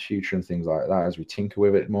amended in the future and things like that as we tinker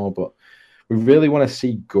with it more. But we really want to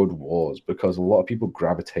see good wars, because a lot of people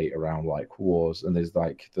gravitate around like wars, and there's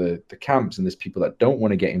like the camps, and there's people that don't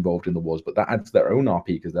want to get involved in the wars, but that adds their own RP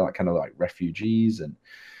because they're like kind of like refugees. And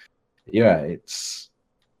yeah,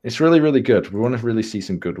 it's really, really good. We want to really see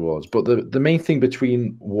some good wars. But the main thing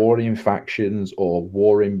between warring factions or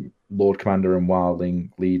warring Lord Commander and Wildling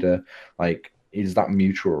leader, like, is that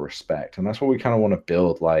mutual respect. And that's what we kind of want to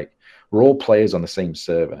build. Like, we're all players on the same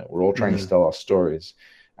server. We're all trying to tell our stories.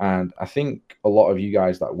 And I think a lot of you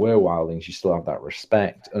guys that were Wildlings, you still have that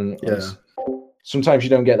respect. And sometimes you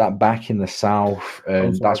don't get that back in the South.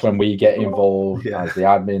 And that's when we get involved as the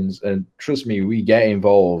admins. And trust me, we get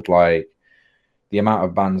involved. Like, the amount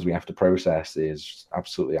of bans we have to process is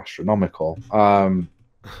absolutely astronomical.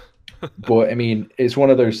 But I mean, it's one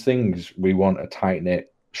of those things. We want a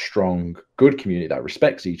tight-knit, strong, good community that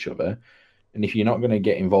respects each other. And if you're not going to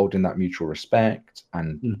get involved in that mutual respect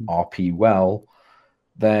and RP well,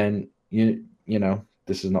 then you know,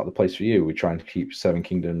 this is not the place for you. We're trying to keep Seven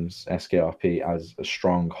Kingdoms SKRP as a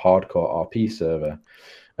strong, hardcore RP server.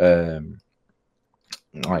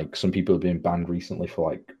 Like, some people have been banned recently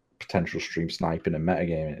for like potential stream sniping and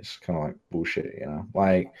metagaming. It's kind of like bullshit, you know.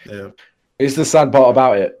 Like, it's the sad part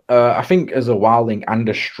about it. I think as a wildling and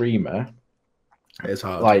a streamer, it's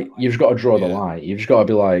hard. Like, you've got to draw the line. You've just got to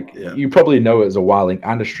be like, you probably know as a wildling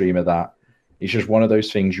and a streamer that it's just one of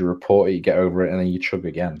those things. You report it, you get over it, and then you chug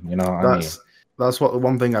again. You know what I mean? That's what the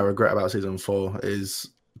one thing I regret about season 4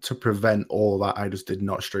 is to prevent all that. I just did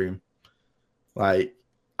not stream. Like,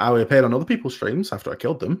 I appeared on other people's streams after I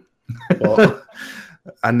killed them, but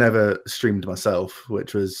I never streamed myself,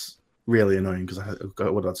 which was really annoying because I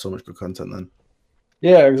would have had so much good content then.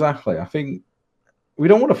 Yeah, exactly. I think we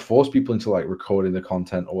don't want to force people into like recording the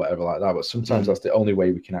content or whatever like that, but sometimes that's the only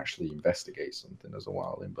way we can actually investigate something as a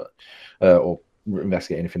wildling, but or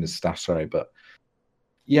investigate anything as staff. Sorry, but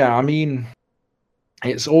yeah, I mean,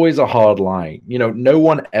 it's always a hard line. You know, no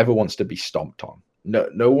one ever wants to be stomped on.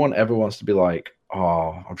 No one ever wants to be like,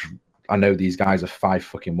 oh, I know these guys are 5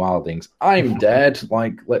 fucking wildlings. I'm dead.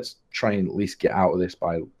 Like, let's try and at least get out of this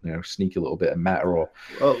by, you know, sneak a little bit of meta or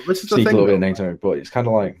this is sneak the thing, a little bit of NATO. But it's kind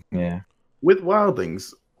of like, with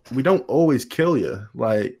wildlings, we don't always kill you.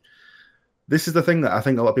 Like, this is the thing that I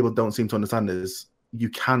think a lot of people don't seem to understand is you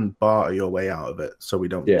can barter your way out of it, so we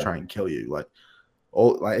don't try and kill you. Like,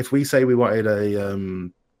 if we say we wanted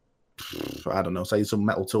a, I don't know, say some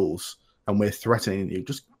metal tools, and we're threatening you,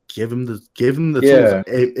 just give them the tools.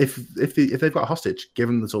 If they've got a hostage, give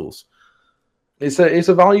them the tools. It's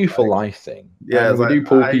a value for life thing. Yeah, we do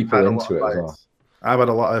pull people into it as well. I've had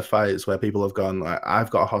a lot of fights where people have gone like,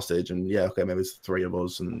 I've got a hostage, and maybe it's 3 of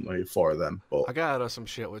us and maybe 4 of them. But I got some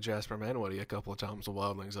shit with Jasper Manwoody a couple of times with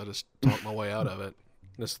wildlings. I just talked my way out of it.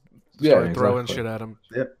 Just started throwing shit at him.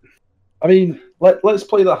 Yep. I mean, let's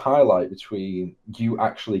play the highlight between you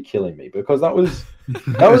actually killing me, because that was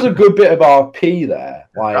a good bit of RP there.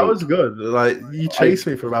 Like, that was good. Like, you chased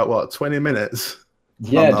me for about 20 minutes.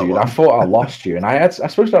 Yeah, dude. I thought I lost you, and I was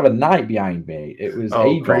supposed to have a knight behind me. It was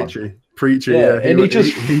Preacher, yeah. And he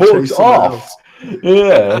just fucked off.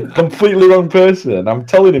 Yeah, completely wrong person. I'm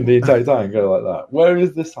telling him the entire time, go like that. Where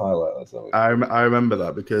is this highlight? I remember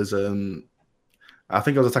that because I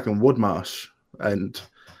think I was attacking Woodmarsh, and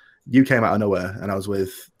you came out of nowhere, and I was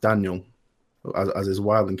with Daniel as his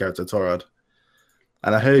wildling character, Torad.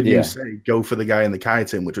 And I heard you say, go for the guy in the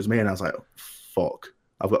kiting, which was me, and I was like, fuck.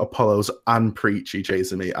 I've got Apollos and Preachy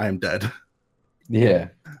chasing me. I am dead. Yeah.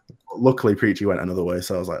 Luckily, Preachy went another way,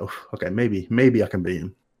 so I was like, oh, okay, maybe I can beat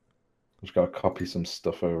him. Just gotta copy some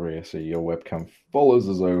stuff over here so your webcam follows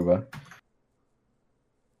us over.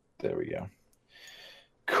 There we go.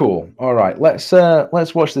 Cool. All right, let's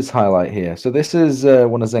watch this highlight here. So this is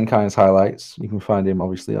one of Zenkein's highlights. You can find him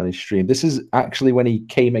obviously on his stream. This is actually when he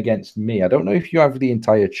came against me. I don't know if you have the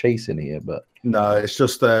entire chase in here, but no, it's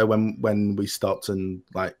just when we stopped and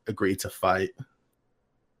like agreed to fight.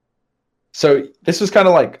 So this was kind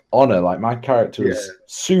of like honor. Like, my character was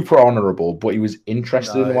super honorable, but he was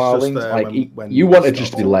interested in wildlings. Like, when you wanted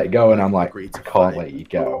just to be let go, and I'm like, I can't let you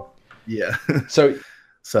go. Yeah.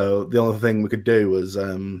 So the only thing we could do was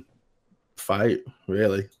fight,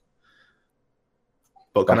 really.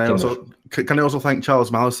 But can I also thank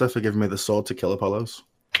Charles Malister for giving me the sword to kill Apollos?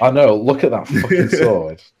 I know. Look at that fucking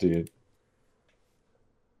sword, dude.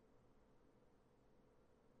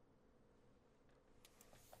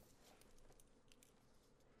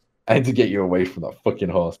 I had to get you away from that fucking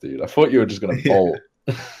horse, dude. I thought you were just gonna bolt.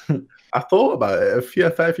 I thought about it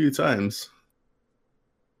a fair few times.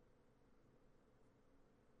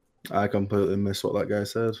 I completely missed what that guy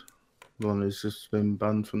said. The one who's just been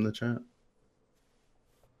banned from the chat.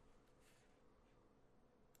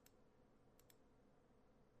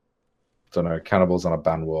 Don't know. Cannibal's on a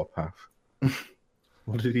ban warpath.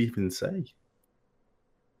 What did he even say?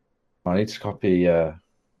 I need to copy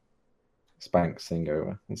Spank's thing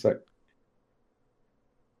over. One sec.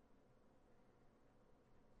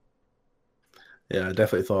 Yeah, I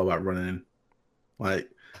definitely thought about running in.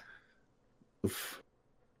 Like, oof.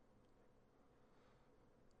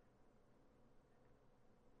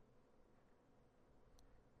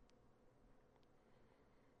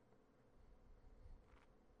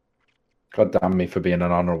 God damn me for being an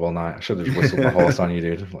honourable knight. I should have just whistled my horse on you,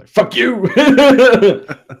 dude. I'm like, fuck you!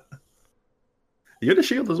 You had a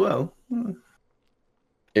shield as well.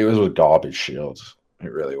 It was a garbage shield.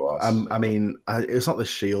 It really was. I mean, it's not the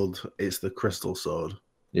shield; it's the crystal sword.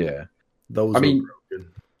 Yeah, those. Broken.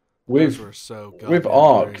 With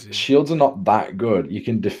Arc, crazy. shields are not that good. You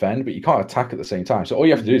can defend, but you can't attack at the same time. So all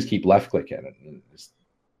you have to do is keep left clicking and just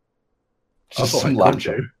some lamp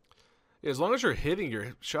shot. Yeah, as long as you're hitting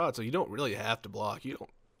your shots, so you don't really have to block. You don't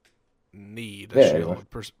need a shield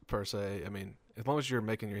per se. I mean, as long as you're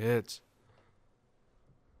making your hits.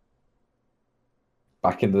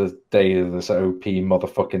 Back in the day of this OP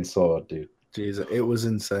motherfucking sword, dude. Jeez, it was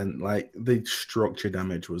insane. Like, the structure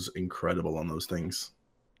damage was incredible on those things.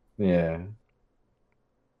 Yeah.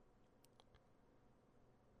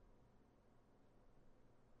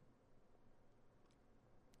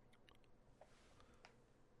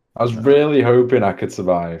 I was really hoping I could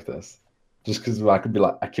survive this. Just because I could be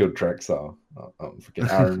like, I killed Drexel. I'm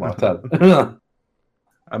freaking Aaron Martel.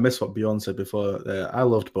 I missed what Bjorn said before. I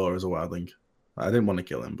loved Boar as a wildling. I didn't want to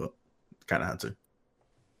kill him, but kind of had to.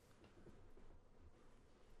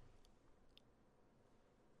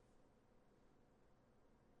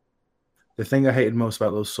 The thing I hated most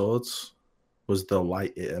about those swords was the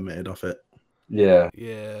light it emitted off it. Yeah.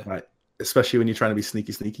 Yeah. Like, especially when you're trying to be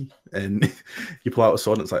sneaky, and you pull out a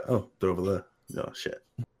sword and it's like, oh, they're over there. Oh, shit.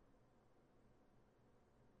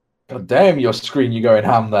 God damn, your screen, you're going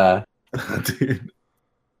ham there. Dude.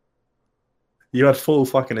 You had full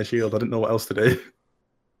flak and a shield. I didn't know what else to do.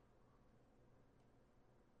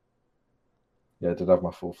 Yeah, I did have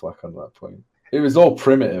my full flak on that point. It was all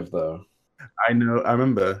primitive, though. I know. I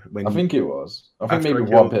remember when. I think it was. I think maybe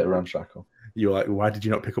one pit of Ramshackle. You were like, why did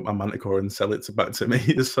you not pick up my Manticore and sell it back to me?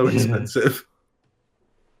 It's so expensive.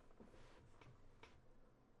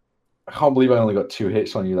 I can't believe I only got 2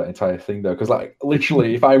 hits on you that entire thing, though. Because, like,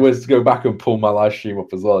 literally, if I was to go back and pull my live stream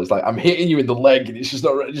up as well, it's like I'm hitting you in the leg and it's just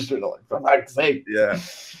not registering. Like, for fuck's sake. Yeah.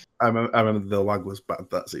 I remember the lag was bad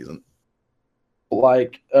that season.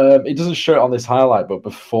 Like, it doesn't show it on this highlight, but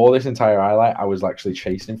before this entire highlight, I was actually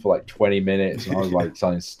chasing for like 20 minutes and I was like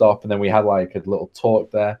telling stop. And then we had like a little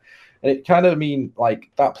talk there. And it kind of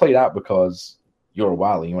like that played out because you're a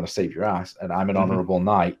wildling, you want to save your ass, and I'm an honorable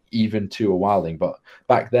knight, even to a wildling. But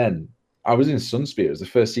back then, I was in Sunspear. It was the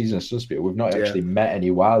first season of Sunspear. We've not actually met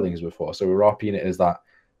any wildlings before. So we're RPing it as that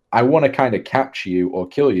I want to kind of capture you or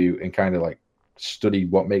kill you and kind of like study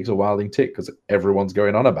what makes a wildling tick because everyone's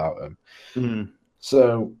going on about them.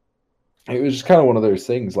 So it was just kind of one of those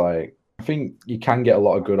things. Like, I think you can get a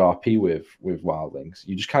lot of good RP with wildlings.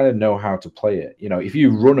 You just kind of know how to play it. You know, if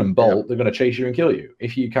you run and bolt, they're going to chase you and kill you.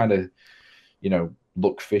 If you kind of, you know,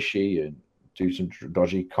 look fishy and do some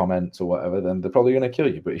dodgy comments or whatever, then they're probably going to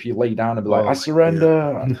kill you. But if you lay down and be like, I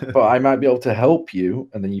surrender, but I might be able to help you,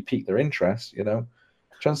 and then you pique their interest, you know,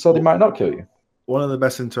 chances are they might not kill you. One of the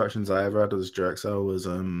best interactions I ever had with Drexel was,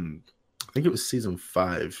 I think it was season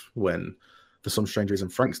 5 when, for some strange reason,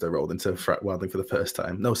 Frankster rolled into wildling for the first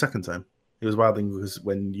time. No, second time. It was wildling was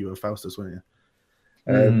when you were Faustus, weren't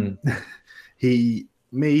you?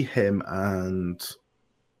 Me, him, and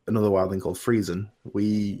another wildling called Friesen.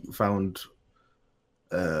 We found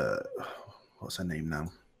what's her name now?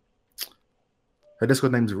 Her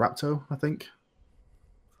Discord name's Rapto, I think.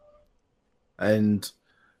 And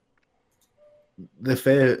the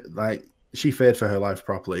fear, like, she feared for her life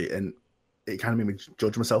properly, and it kind of made me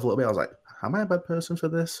judge myself a little bit. I was like, am I a bad person for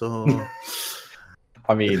this? Or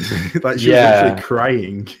I mean, like, she was literally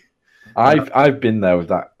crying. I've been there with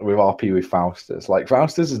that with RP with Faustus. Like,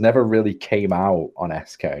 Faustus has never really came out on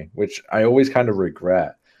SK, which I always kind of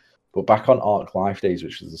regret. But back on Arc Life Days,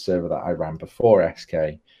 which was the server that I ran before SK,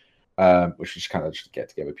 which was kind of just a get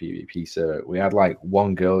together PvP server, we had like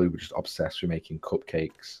one girl who was just obsessed with making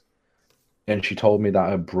cupcakes, and she told me that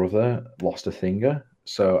her brother lost a finger.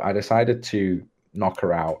 So I decided to knock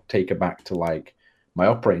her out, take her back to like my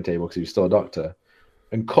operating table because he was still a doctor,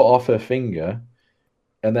 and cut off her finger,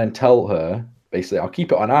 and then tell her basically, I'll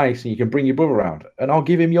keep it on ice and you can bring your brother around and I'll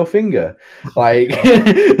give him your finger. Like,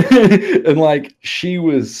 and like, she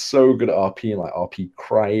was so good at RP and like RP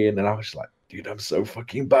crying. And I was just like, dude, I'm so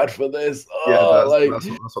fucking bad for this. Yeah,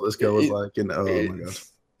 that's what this girl was like. And oh my God.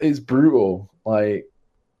 It's brutal. Like,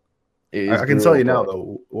 I can tell you now,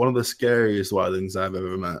 though, one of the scariest wildlings I've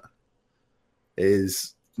ever met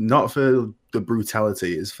is not for the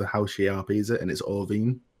brutality, it's for how she RPs it, and it's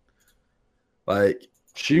Orvine. Like,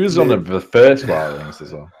 she was on the first wildlings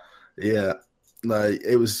as well. Yeah, like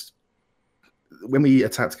it was when we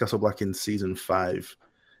attacked Castle Black in season 5.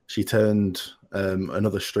 She turned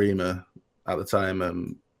another streamer at the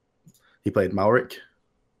time. He played Malric.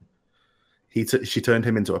 She turned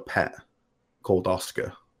him into a pet called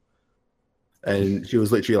Oscar. And she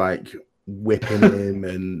was literally like whipping him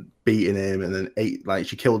and beating him, and then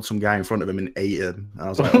she killed some guy in front of him and ate him. And I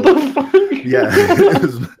was like, oh,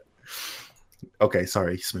 yeah. Okay,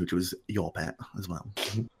 sorry, Smooch, it was your pet as well.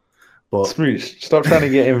 But Smooch, stop trying to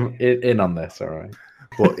get him in on this, all right?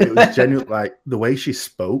 But it was genuine, like the way she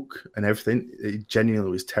spoke and everything, it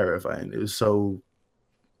genuinely was terrifying. It was so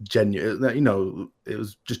genuine, you know, it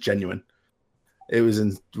was just genuine. It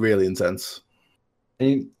was really intense.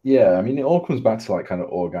 Yeah, I mean, it all comes back to like kind of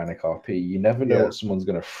organic RP. You never know what someone's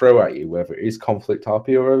going to throw at you, whether it is conflict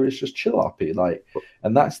RP or whether it's just chill RP. Like,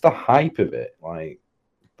 and that's the hype of it. Like,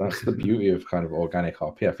 that's the beauty of kind of organic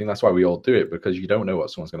RP. I think that's why we all do it, because you don't know what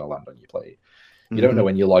someone's going to land on your plate. You don't know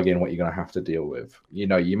when you log in what you're going to have to deal with. You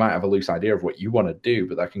know, you might have a loose idea of what you want to do,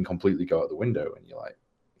 but that can completely go out the window when you like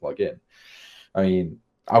log in. I mean,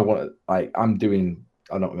 I'm not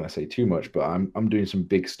going to say too much, but I'm doing some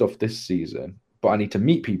big stuff this season. But I need to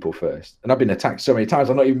meet people first. And I've been attacked so many times,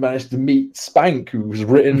 I've not even managed to meet Spank, who was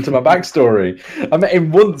written into my backstory. I met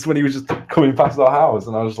him once when he was just coming past our house,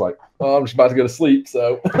 and I was like, oh, I'm just about to go to sleep,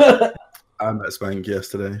 so... I met Spank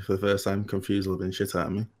yesterday for the first time, confused living shit out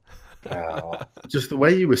of me. Oh. Just the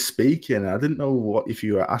way you were speaking, I didn't know if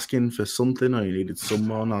you were asking for something or you needed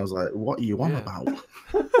someone. I was like, what are you on about?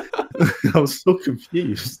 I was so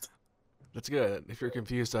confused. That's good. If you're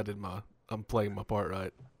confused, I'm playing my part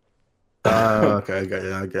right. Okay,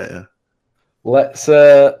 I get you. Let's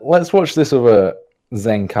watch this other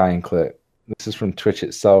Zenkein clip. This is from Twitch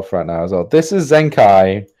itself right now as well. This is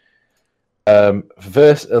Zenkein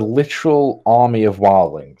versus a literal army of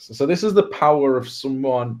wildlings. So this is the power of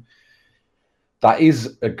someone that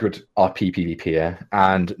is a good RP PvPer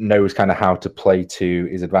and knows kind of how to play to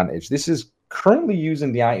his advantage. This is currently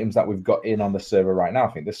using the items that we've got in on the server right now.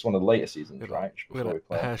 I think this is one of the later seasons, right? Before we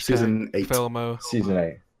play. Season 8. Season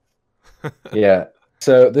 8. Yeah.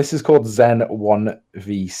 So this is called Zen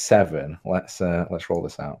 1v7. Let's roll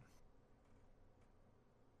this out.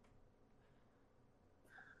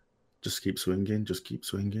 Just keep swinging, just keep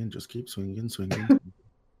swinging, just keep swinging.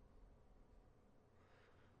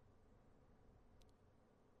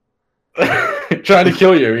 Trying to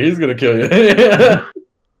kill you. He's gonna kill you.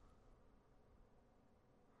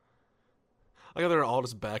 I got they're all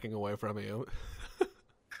just backing away from you.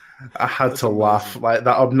 I had to laugh. Like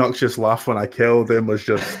that obnoxious laugh when I killed him was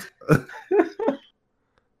just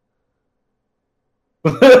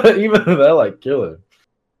even they're like, kill him.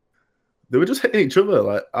 They were just hitting each other.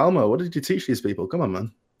 Like, Alma, what did you teach these people? Come on,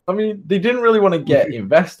 man. I mean, they didn't really want to get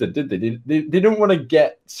invested, did they? They didn't want to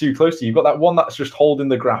get too close to you. You've got that one that's just holding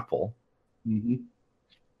the grapple,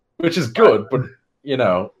 which is good, but you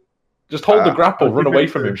know, just hold the grapple, run away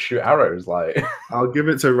from him, shoot arrows. Like, I'll give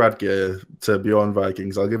it to Radgear, to Bjorn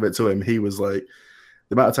Vikings. I'll give it to him. He was like,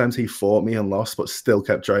 the amount of times he fought me and lost, but still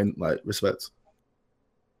kept trying. Like, respect.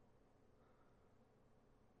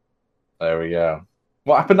 There we go.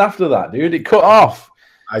 What happened after that, dude? It cut off.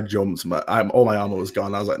 I jumped. All my armor was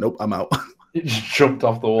gone. I was like, nope, I'm out. It just jumped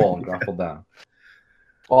off the wall and grappled down.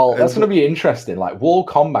 Well, that's going to be interesting. Like wall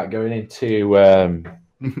combat going into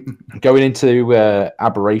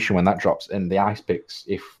Aberration when that drops, and the ice picks.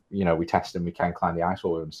 If you know we test and we can climb the ice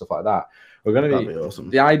wall and stuff like that, we're going to be awesome.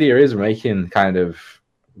 The idea is making kind of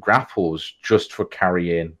grapples just for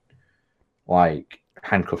carrying like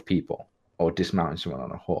handcuffed people or dismounting someone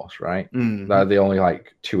on a horse, right? They're the only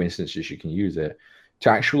like 2 instances you can use it. To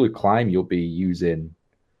actually climb, you'll be using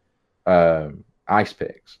ice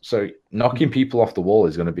picks. So knocking people off the wall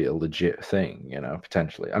is going to be a legit thing, you know,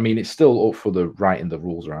 potentially. I mean, it's still up for the writing the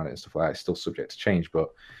rules around it and stuff like that. It's still subject to change, but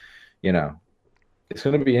you know, it's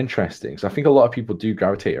going to be interesting. So I think a lot of people do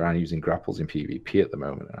gravitate around using grapples in PvP at the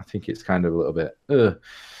moment. And I think it's kind of a little bit.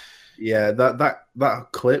 Yeah, that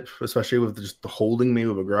clip, especially with just holding me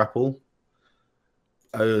with a grapple.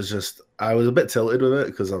 I was a bit tilted with it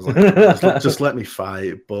because I was like, just let me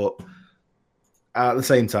fight. But At the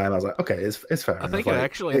same time, I was like, okay, it's fair enough. I think it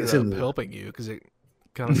actually ended up helping you because it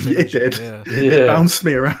kind of it did. It bounced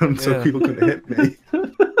me around so people couldn't hit me.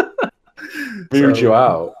 Moved you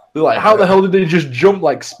out. They're like, how the hell did they just jump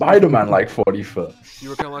like Spider-Man like 40 foot? You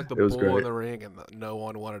were kind of like the bull in the ring, and no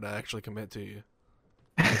one wanted to actually commit to you.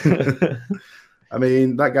 I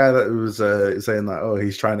mean, that guy that was saying that, oh,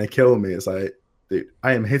 he's trying to kill me. It's like, dude,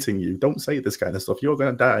 I am hitting you. Don't say this kind of stuff. You're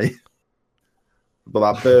gonna die.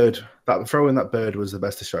 But throwing that bird was the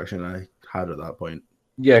best distraction I had at that point.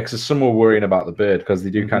 Yeah, because some were worrying about the bird because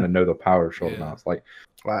they do kind of know the power of shoulder mounts. Like,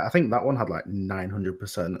 I think that one had like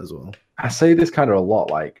 900% as well. I say this kind of a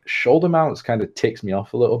lot. Like, shoulder mounts kind of ticks me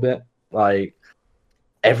off a little bit. Like,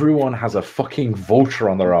 everyone has a fucking vulture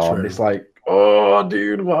on their arm. It's like, oh,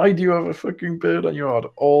 dude, why do you have a fucking bird on your arm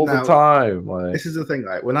all the time? Like, this is the thing.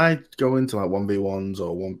 Like, when I go into like 1v1s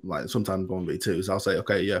or sometimes 1v2s, I'll say,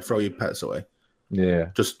 okay, yeah, throw your pets away. Yeah,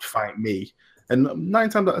 just fight me. And 9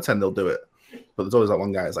 times out of 10, they'll do it. But there's always that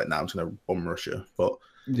one guy who's like, nah, I'm just gonna bum rush you. But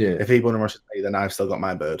if he bum rushes me, then I've still got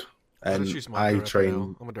my bird. And I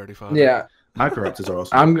train. I'm a dirty fighter. Yeah, microraptors are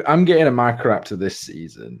awesome. I'm getting a microraptor this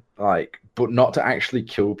season, like, but not to actually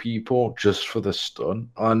kill people, just for the stun.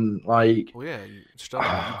 And like, well, yeah, you stun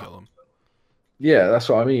them, you kill them. Yeah, that's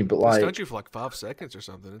what I mean. But like, stuns you for like 5 seconds or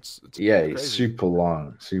something. It's crazy. It's super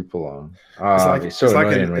long. It's so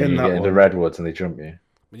annoying when you get into redwoods and they jump you.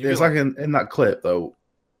 It's like in that clip though,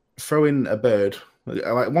 throwing a bird like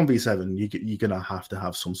 1v7, you're gonna have to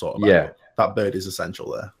have some sort of battle. That bird is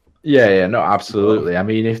essential there. Yeah, no, absolutely. I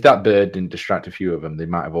mean, if that bird didn't distract a few of them, they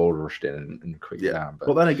might have all rushed in and quicked down.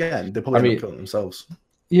 But then again, they probably kill themselves.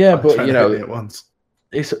 Yeah, but you know,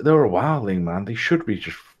 they're a wildling, man. They should be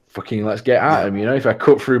just fucking let's get at him. You know, if I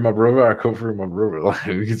cut through my brother, I cut through my brother. Like,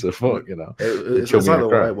 who gives a fuck? You know, it's like the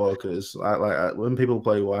White Walkers. Like when people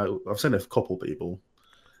play I've seen a couple people.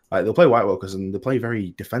 Like they'll play White Walkers and they play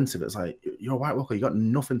very defensive. It's like, you're a White Walker, you got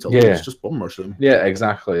nothing to lose. Just bum rush them. Yeah,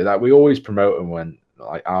 exactly. Like we always promote them when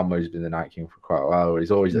like Armo's been the Night King for quite a while.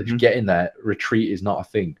 He's always like, just get in there. Retreat is not a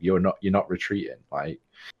thing. You're not retreating. Like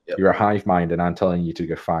you're a hive mind, and I'm telling you to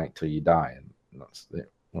go fight till you die. And that's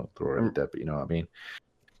it. Well, they're already dead, but you know what I mean.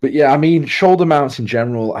 But yeah, I mean, shoulder mounts in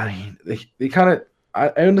general. I mean, they kind of. I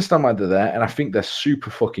understand why they're there, and I think they're super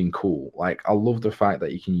fucking cool. Like, I love the fact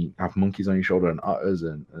that you can have monkeys on your shoulder and otters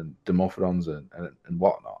and dimorphodons and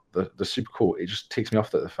whatnot. They're super cool. It just takes me off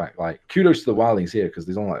the fact, like, kudos to the wildlings here because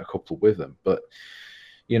there's only like a couple with them. But,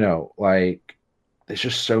 you know, like, there's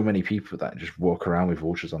just so many people that just walk around with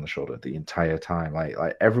vultures on the shoulder the entire time.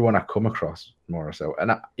 Like everyone I come across, more or so.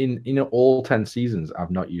 And in all 10 seasons, I've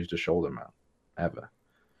not used a shoulder mount ever.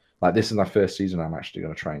 Like, this is my first season. I'm actually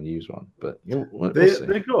going to try and use one, but we'll see.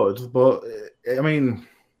 They're good. But I mean,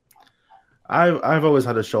 I've always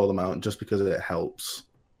had a shoulder mount just because it helps.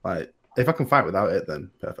 Like, if I can fight without it,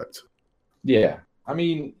 then perfect. Yeah, I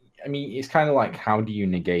mean, it's kind of like, how do you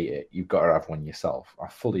negate it? You've got to have one yourself. I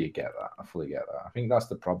fully get that. I think that's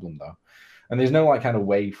the problem though, and there's no like kind of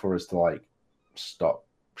way for us to like stop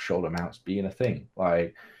shoulder mounts being a thing.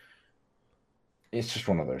 Like, it's just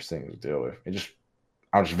one of those things to deal with.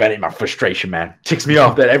 I'm just venting my frustration, man. It ticks me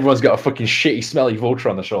off that everyone's got a fucking shitty, smelly vulture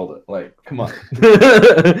on the shoulder. Like, come on.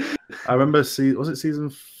 I remember, was it season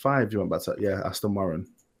 5 you went back to? Yeah, Aston Warren.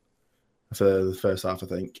 For the first half, I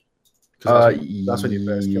think. That's when you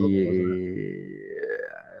first killed him,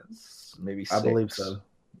 yes, maybe 6. I believe so.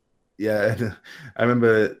 Yeah, I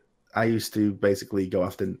remember I used to basically go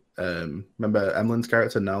after, remember Emily's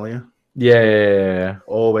character, Nalia? Yeah.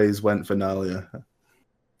 Always went for Nalia.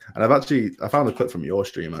 And I found a clip from your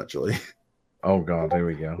stream, actually. Oh, God, here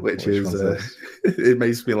we go. Which is, it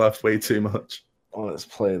makes me laugh way too much. Oh, let's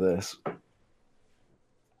play this.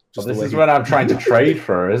 This is when I'm trying to trade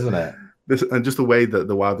for her, isn't it? And just the way that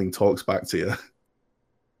the wildling talks back to you. Let's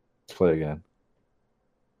play again.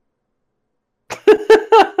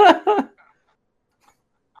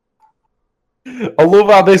 I love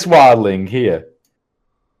how this wildling here.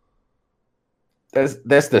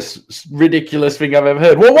 There's this ridiculous thing I've ever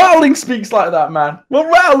heard. Well, wildling speaks like that, man. Well,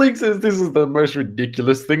 wildling says this is the most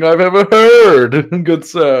ridiculous thing I've ever heard. Good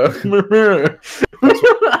sir.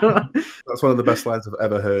 That's one of the best lines I've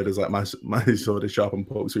ever heard. Is like my sword is sharp and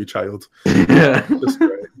pokes through child. Yeah. That's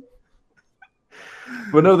great.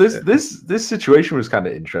 But no, this situation was kind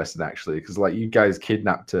of interesting actually, because like you guys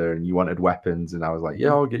kidnapped her and you wanted weapons, and I was like, yeah,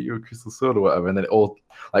 I'll get you a crystal sword or whatever, and then it all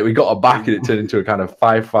like we got her back and it turned into a kind of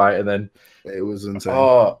fight, and then it was insane.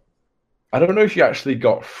 Oh, I don't know if you actually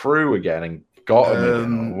got through again and got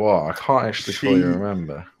him. What? I can't actually fully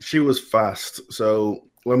remember. She was fast, so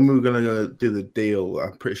when we were gonna do the deal,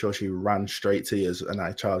 I'm pretty sure she ran straight to you, and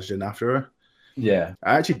I charged in after her. Yeah.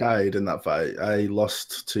 I actually died in that fight. I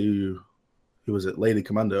lost to, who was it? Lady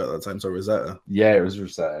Commander at that time, so Rosetta. Yeah, it was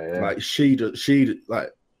Rosetta. Yeah. Like she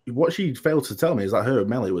like what she failed to tell me is that her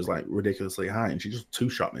melee was like ridiculously high, and she just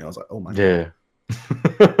two-shot me. I was like, oh my god.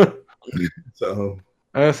 So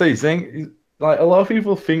I say, saying like a lot of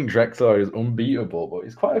people think Drexar is unbeatable, but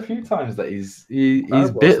it's quite a few times that he's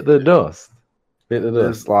bit the dust. Bit the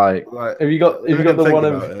dust. Like have you got the one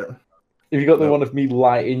of Have you got the one of me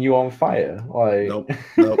lighting you on fire? Like nope.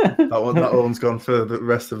 That one's gone for the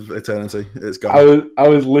rest of eternity. It's gone. I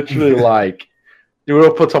was literally like, you were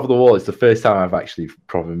up on top of the wall. It's the first time I've actually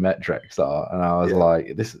probably met Drexar, and I was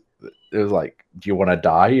like, this. It was like, do you want to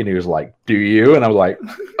die? And he was like, do you? And I was like,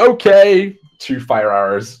 okay, 2 fire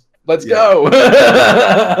arrows. Let's go.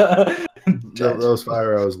 Those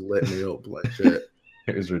fire arrows lit me up like shit.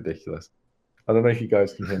 It was ridiculous. I don't know if you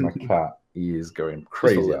guys can hear my cat. He is going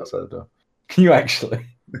crazy outside the door. Can you actually?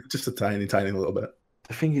 Just a tiny, tiny little bit.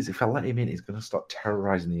 The thing is, if I let him in, he's going to start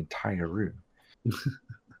terrorizing the entire room.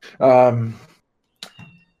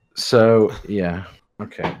 So, yeah.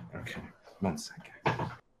 Okay. 1 second.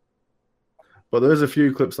 But there's a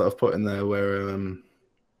few clips that I've put in there where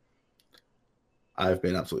I've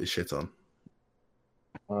been absolutely shit on.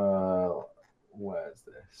 Where's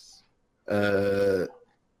this?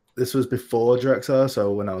 This was before Drexar,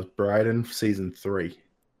 so when I was Bryden for season 3.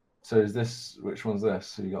 So is this, which one's this?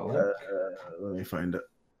 So you got a link? Let me find it.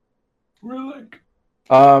 Really?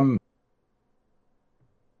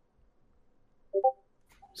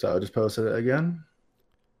 So I just posted it again.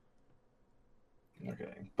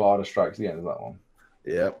 Okay. Barter strikes again, is that one?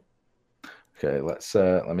 Yep. Okay,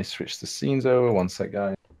 let me switch the scenes over. 1 sec,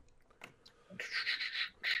 guys.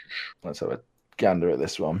 Let's have a gander at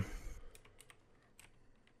this one.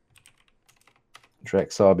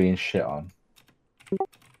 Drexar being shit on.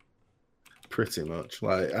 Pretty much.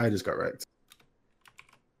 Like, I just got wrecked.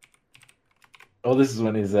 Oh, this is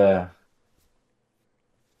when he's oh,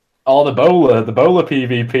 the bowler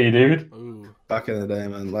PvP, dude. Ooh. Back in the day,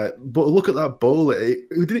 man. Like, but look at that bowler. It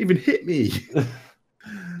didn't even hit me.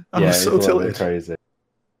 I was so tilted. Crazy.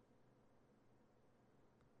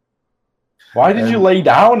 Why did you lay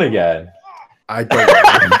down again? I don't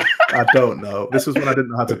know. I don't know. This was when I didn't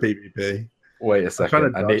know how to PvP. Wait a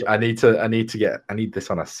second. I need this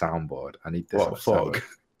on a soundboard. I need this on a soundboard.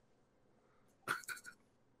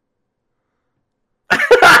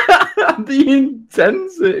 The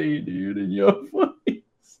intensity, dude, in your voice.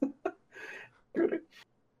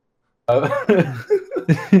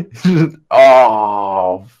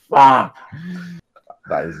 Oh, fuck.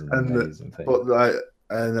 That is an amazing thing.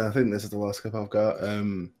 And I think this is the last clip I've got.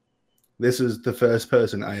 This is the first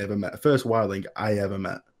person I ever met, first wildling I ever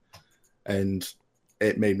met. And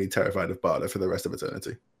it made me terrified of Barter for the rest of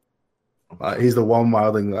eternity. Like, he's the one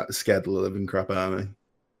wildling that scared the living crap out of me.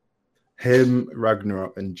 Him,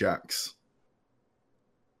 Ragnarok, and Jax.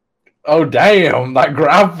 Oh, damn. That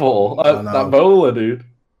grapple. That bowler, dude.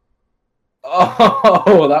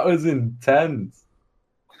 Oh, that was intense.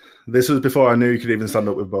 This was before I knew you could even stand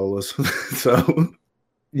up with bowlers. So...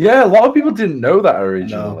 Yeah, a lot of people didn't know that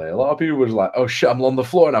originally. No. A lot of people were like, oh shit, I'm on the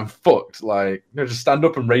floor and I'm fucked. Like, just stand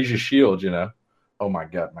up and raise your shield, Oh my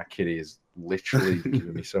god, my kitty is literally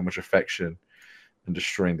giving me so much affection and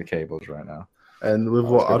destroying the cables right now. And with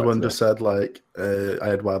what Adwan just said, like, I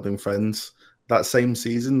had wildling friends. That same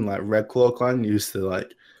season, like, Red Claw Clan used to,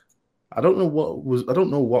 like, I don't know what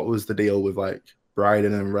was the deal with, like,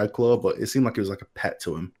 Bryden and Red Claw, but it seemed like it was like a pet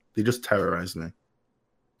to him. They just terrorized me.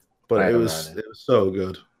 But it was so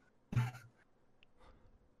good.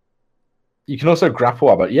 You can also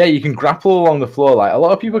grapple, but yeah, you can grapple along the floor. Like, a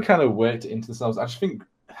lot of people kind of worked it into themselves. I just think,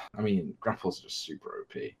 grapples are just super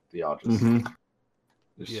OP. They are just,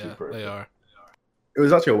 super OP. They are. It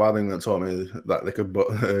was actually a wildling that taught me that they could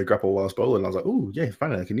grapple whilst bowling. I was like, oh yeah,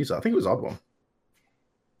 finally I can use that. I think it was Oddone.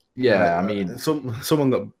 Yeah, someone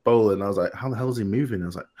got bowling, and I was like, how the hell is he moving? I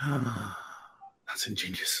was like, that's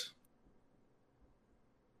ingenious.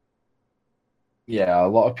 Yeah, a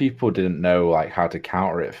lot of people didn't know like how to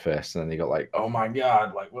counter it first, and then they got like, "Oh my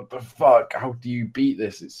god, like what the fuck? How do you beat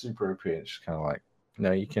this? It's super OP." It's just kind of like,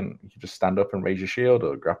 you can just stand up and raise your shield,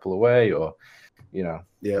 or grapple away, or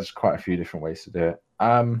there's quite a few different ways to do it.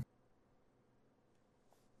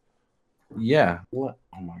 Yeah. What?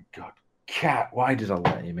 Oh my god, cat! Why did I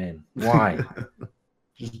let him in? Why?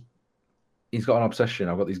 He's got an obsession.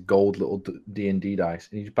 I've got these gold little D&D dice,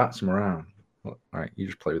 and he just bats them around. All right, you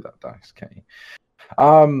just play with that dice, can't you?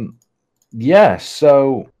 Yeah,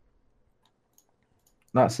 so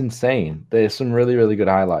that's insane. There's some really, really good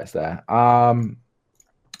highlights there. I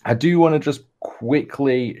do want to just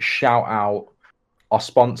quickly shout out our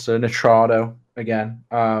sponsor, Nitrado, again,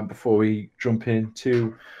 before we jump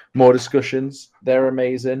into more discussions. They're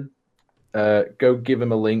amazing. Go give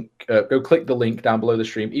them a link. Go click the link down below the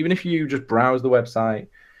stream. Even if you just browse the website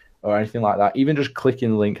or anything like that, even just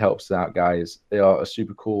clicking the link helps out, guys. They are a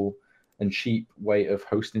super cool and cheap way of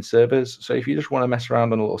hosting servers. So if you just want to mess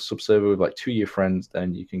around on a little sub server with like 2 of your friends,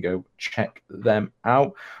 then you can go check them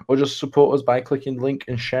out, or just support us by clicking the link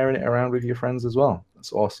and sharing it around with your friends as well.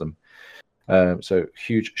 That's awesome. So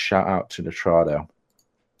huge shout out to Nitrado.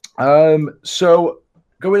 So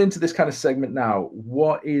going into this kind of segment now,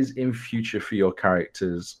 what is in future for your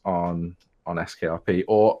characters on SKRP,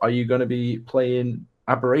 or are you going to be playing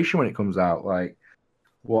Aberration when it comes out? Like,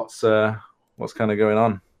 what's kind of going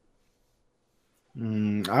on?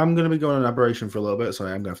 I'm going to be going on Aberration for a little bit, so I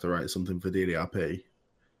am going to have to write something for DDRP.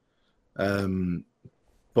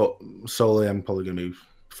 But solely, I'm probably going to be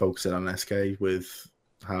focusing on SK with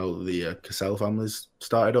how the Cassell family's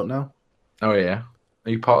started up now. Oh yeah,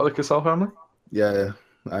 are you part of the Cassell family? Yeah,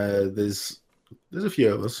 there's a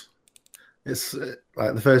few of us. It's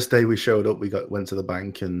like the first day we showed up, we went to the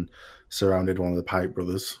bank and surrounded one of the Pipe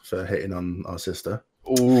brothers for hitting on our sister.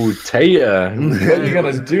 Ooh, Tater, what are you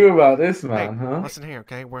gonna do about this, man? Hey, huh? Listen here,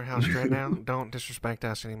 okay? We're house straight now. Don't disrespect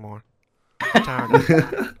us anymore. I'm tired of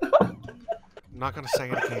it. I'm not gonna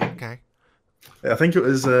say it again, okay? I think it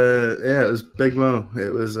was it was Big Mo.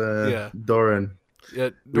 It was Doran. Yeah,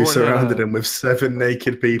 we surrounded him with 7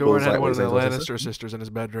 naked people. Doran had one of the Lannister sisters in his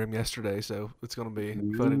bedroom yesterday, so it's gonna be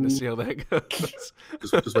funny to see how that goes.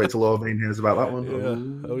 just wait till Orvine hears about that one.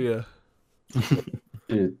 Yeah. Oh yeah.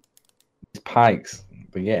 Dude, these Pikes,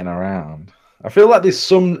 they're getting around. I feel like there's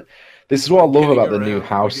some. This is what I love about the new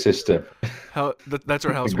house system. That's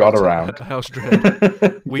our house. Got around. House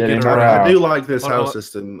dread. We get around. I do like this house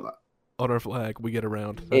system. On our flag, we get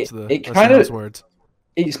around. That's the house words.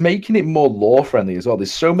 It's making it more lore friendly as well.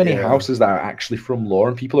 There's so many houses that are actually from lore,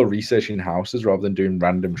 and people are researching houses rather than doing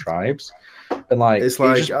random tribes. And like, it's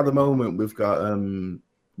like at the moment we've got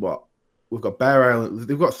we've got Bear Island.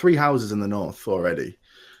 They've got 3 houses in the north already.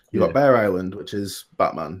 You've got Bear Island, which is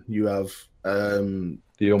Batman. You have the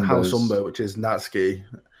House Umber, which is Natsuki,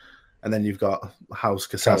 and then you've got House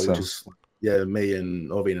Cassell, which is me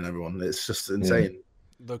and Orvine and everyone. It's just insane.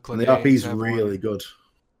 The RP is really good.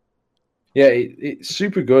 Yeah, it's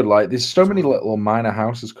super good. Like, there's so many little minor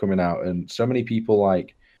houses coming out, and so many people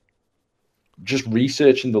like just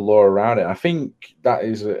researching the lore around it. I think that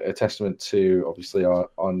is a testament to obviously our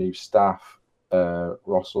new staff,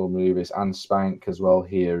 Russell Movies and Spank as well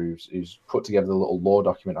here, who's put together the little lore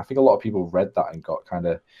document. I think a lot of people read that and got kind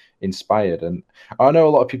of inspired. And I know a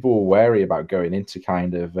lot of people were wary about going into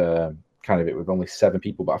kind of it with only 7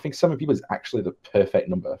 people, but I think 7 people is actually the perfect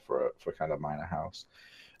number for kind of minor house.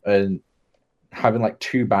 And having like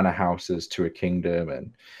 2 banner houses to a kingdom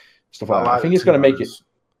and stuff like that, I think it's going to make it.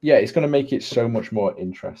 Yeah, it's going to make it so much more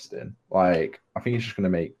interesting. Like, I think it's just going to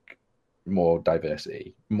make more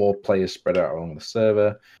diversity, more players spread out along the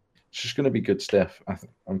server. It's just going to be good stuff.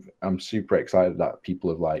 I'm super excited that people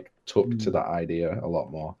have like took to that idea a lot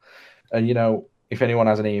more. And you know, if anyone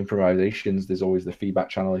has any improvisations, there's always the feedback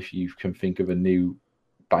channel. If you can think of a new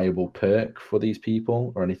viable perk for these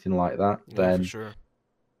people or anything like that, then sure.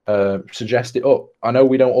 Suggest it up. I know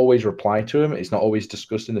we don't always reply to them. It's not always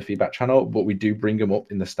discussed in the feedback channel, but we do bring them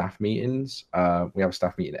up in the staff meetings. We have a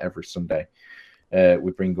staff meeting every Sunday.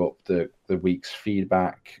 We bring up the week's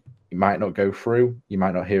feedback. It might not go through. You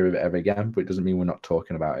might not hear of it ever again, but it doesn't mean we're not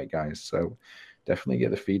talking about it, guys. So definitely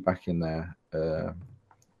get the feedback in there.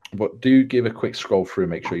 But do give a quick scroll through.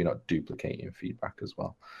 Make sure you're not duplicating feedback as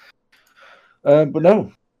well. But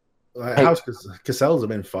no. House Cassell's have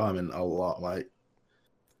been farming a lot. Like,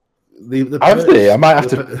 I might have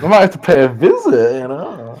to pay a visit, you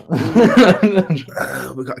know.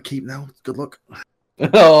 We got to keep now. Good luck.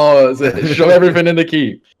 Oh, show everything in the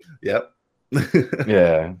keep. Yep.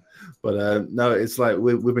 Yeah. But no, it's like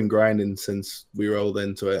we've been grinding since we rolled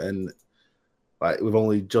into it, and like we've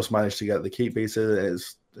only just managed to get the keep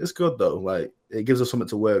pieces. It's good though. Like, it gives us something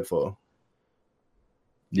to work for.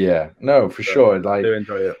 Yeah. No, for sure. Like, I do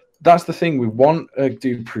enjoy it. That's the thing. We want to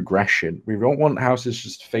do progression. We don't want houses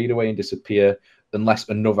just to fade away and disappear unless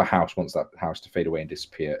another house wants that house to fade away and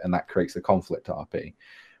disappear, and that creates the conflict RP.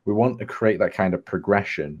 We want to create that kind of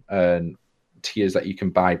progression and tiers that you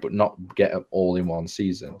can buy, but not get them all in one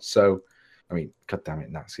season. So, I mean, God damn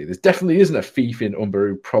it, Natsuki. There definitely isn't a thief in Umber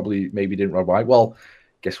who probably maybe didn't rob white. Well,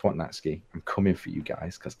 guess what, Natsuki? I'm coming for you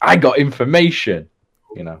guys because I got information.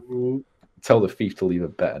 You know, tell the thief to leave a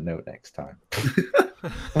better note next time.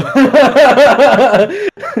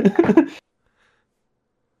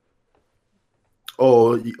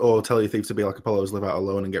 Or tell your thief to be like Apollo's, live out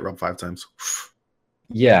alone and get robbed 5 times.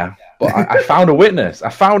 Yeah, but I found a witness.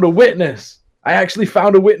 I actually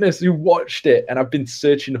found a witness who watched it, and I've been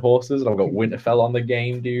searching horses, and I've got Winterfell on the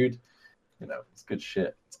game, dude. You know, it's good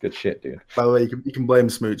shit. It's good shit, dude. By the way, you can blame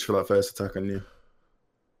Smooch for that first attack on you.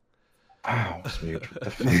 Oh, Smooch.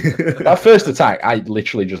 That first attack, I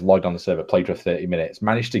literally just logged on the server, played for 30 minutes,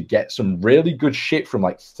 managed to get some really good shit from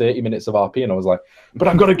like 30 minutes of RP, and I was like, but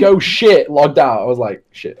I'm gonna go shit, logged out. I was like,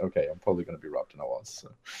 shit, okay, I'm probably gonna be robbed, and I was. So.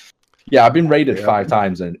 Yeah, I've been raided 5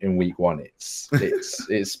 times in week 1.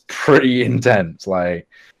 It's pretty intense. Like,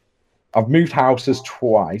 I've moved houses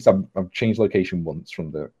twice. I've changed location once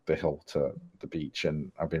from the hill to the beach,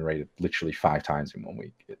 and I've been raided literally 5 times in 1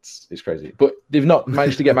 week. It's crazy. But they've not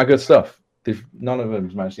managed to get my good stuff. None of them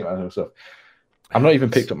has managed to get my good stuff. I've not even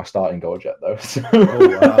picked up my starting gold yet, though. So.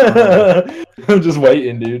 Oh, wow. I'm just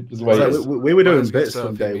waiting, dude. Just waiting. So we were doing bits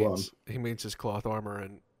from day 1. He means his cloth armor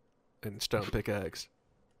and stone pickaxe.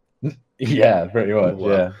 Yeah, pretty much. Oh,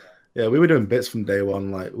 wow. Yeah, we were doing bits from day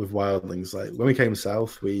 1, like with wildlings. Like when we came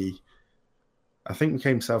south, I think we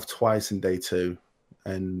came south twice in day 2,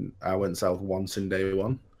 and I went south once in day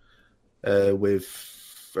 1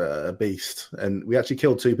 with a beast, and we actually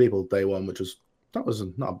killed 2 people day 1, which was not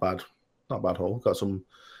a bad haul. Got some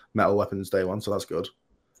metal weapons day 1, so that's good.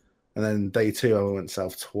 And then day 2, I went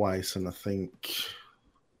south twice, and I think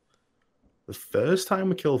the first time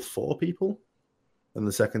we killed 4 people, and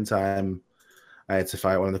the second time I had to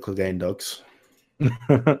fight one of the Clegane dogs.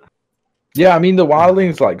 Yeah, I mean, the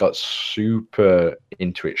wildlings like got super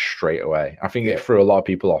into it straight away. I think it threw a lot of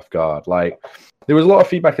people off guard. Like, there was a lot of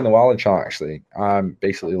feedback in the wildling chart, actually.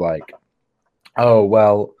 Basically like, oh,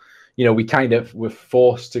 well, you know, we kind of were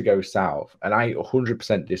forced to go south. And I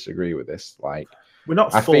 100% disagree with this. Like, we're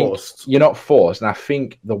not forced. You're not forced. And I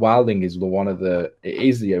think the wildling is it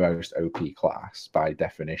is the most OP class by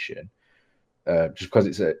definition. Just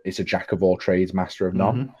because it's a jack of all trades, master of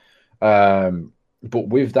none. But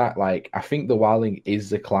with that, like, I think the wildling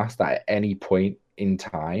is the class that at any point in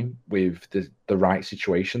time, with the right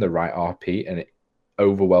situation, the right RP, and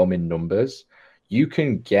overwhelming numbers, you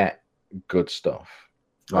can get good stuff.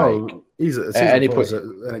 Like, at any point,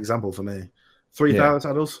 an example for me. 3,000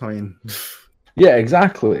 saddles. I mean, yeah,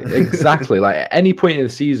 exactly. Like at any point in the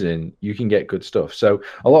season, you can get good stuff. So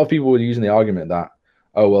a lot of people were using the argument that,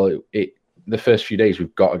 oh well, the first few days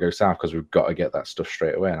we've got to go south because we've got to get that stuff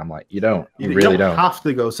straight away. And I'm like, you really don't have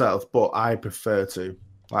to go south, but I prefer to.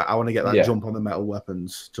 Like, I want to get that jump on the metal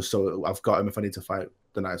weapons just so I've got him if I need to fight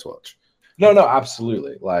the Night's Watch. No,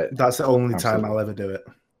 absolutely. Like, that's the only time I'll ever do it.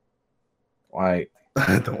 Like,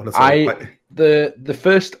 I don't want to say the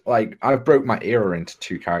first, like, I broke my era into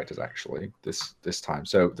 2 characters actually this time.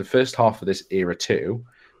 So the first half of this era 2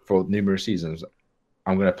 for numerous seasons,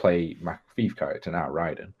 I'm going to play my thief character now,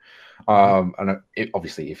 Raiden. And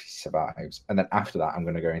obviously if he survives, and then after that I'm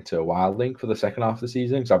going to go into a wildling for the second half of the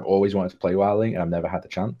season because I've always wanted to play wildling and I've never had the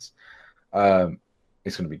chance.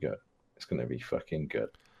 It's going to be good. It's going to be fucking good.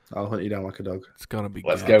 I'll hunt you down like a dog. It's going to be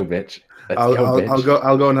Let's good. go, bitch.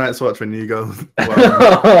 I'll go Night's Watch when you go.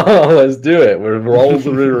 Let's do it. We're roles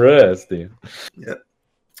in reverse, dude. Yeah.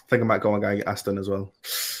 I think I might go and get Aston as well.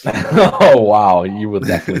 Oh wow, you will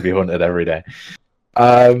definitely be hunted every day.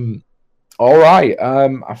 All right.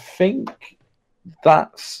 I think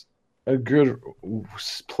that's a good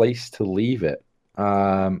place to leave it.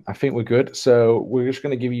 I think we're good. So we're just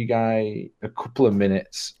going to give you guys a couple of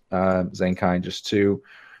minutes, Zenkein, just to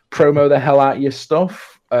promo the hell out of your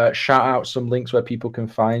stuff. Shout out some links where people can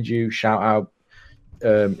find you. Shout out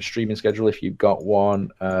streaming schedule if you've got one.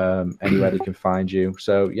 Anywhere they can find you.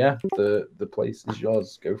 So yeah, the place is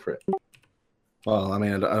yours. Go for it. Well, I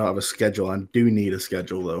mean, I don't have a schedule. I do need a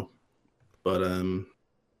schedule though. But the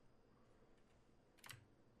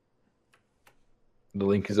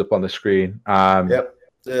link is up on the screen. Yep,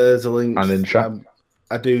 there's a link. And in chat.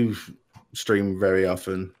 I do stream very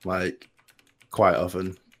often, like quite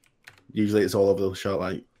often. Usually it's all over the shop,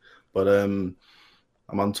 like. But I'm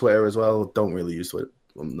on Twitter as well. Don't really use Twitter.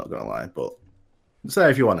 I'm not gonna lie, but it's there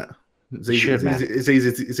if you want it. It's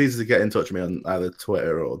easy to get in touch with me on either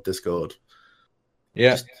Twitter or Discord.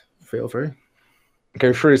 Yeah, just feel free.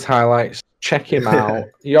 Go through his highlights. Check him out.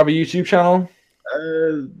 You have a YouTube channel?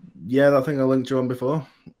 Yeah, I think I linked you on before.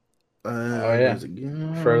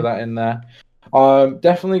 Throw that in there.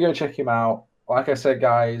 Definitely go check him out. Like I said,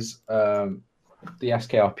 guys, the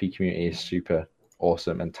SKRP community is super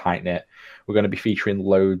awesome and tight knit. We're going to be featuring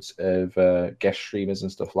loads of guest streamers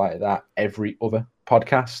and stuff like that every other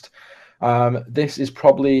podcast. This is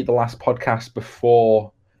probably the last podcast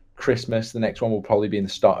before Christmas. The next one will probably be in the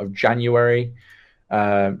start of January.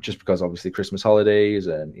 just because obviously Christmas holidays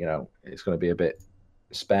and it's going to be a bit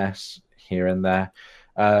sparse here and there.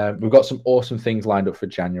 We've got some awesome things lined up for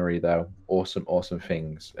January, though. Awesome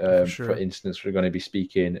things. For instance, we're going to be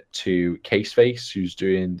speaking to Caseface, who's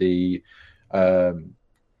doing the Gunsmoke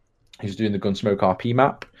RP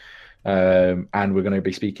map, and we're going to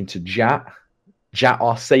be speaking to Jat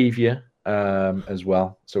our savior, as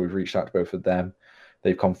well. So we've reached out to both of them.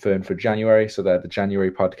 They've confirmed for January, so they're the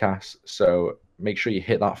January podcast. So make sure you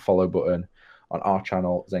hit that follow button on our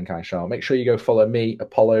channel, Zenkein channel. Make sure you go follow me,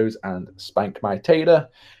 Apollos, and Spank My Tater,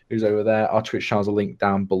 who's over there. Our Twitch channel's a link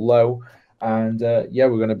down below. And yeah,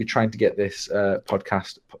 we're going to be trying to get this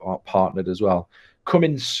podcast partnered as well.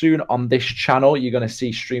 Coming soon on this channel, you're going to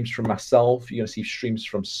see streams from myself. You're going to see streams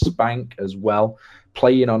from Spank as well,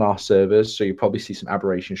 playing on our servers. So you'll probably see some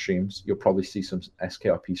Aberration streams. You'll probably see some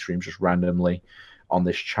SKRP streams just randomly on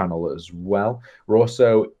this channel as well. We're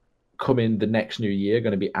also coming the next new year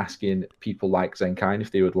going to be asking people like Zenkein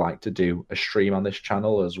if they would like to do a stream on this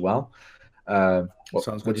channel as well. What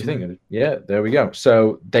do you think? Yeah, there we go.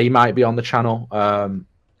 So they might be on the channel,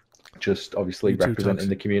 just obviously representing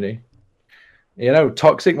the community.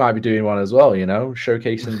 Toxic might be doing one as well,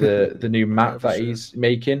 showcasing the new map that he's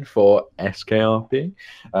making for SKRP.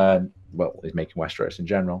 Well, he's making Westeros in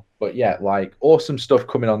general. But yeah, like awesome stuff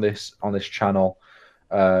coming on this channel.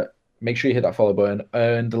 Make sure you hit that follow button.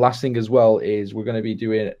 And the last thing as well is we're going to be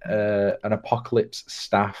doing an Apocalypse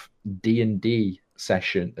staff D&D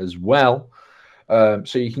session as well. So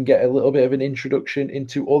you can get a little bit of an introduction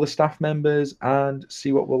into all the staff members and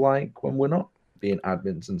see what we're like when we're not being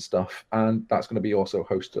admins and stuff. And that's going to be also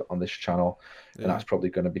hosted on this channel. Yeah. And that's probably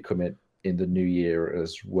going to be coming in the new year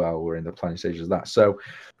as well. We're in the planning stages of that. So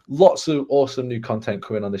lots of awesome new content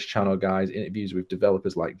coming on this channel, guys. Interviews with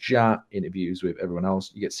developers like Jat, interviews with everyone else.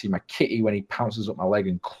 You get to see my kitty when he pounces up my leg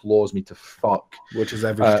and claws me to fuck. Which is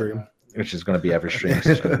every stream. Which is going to be every stream. It's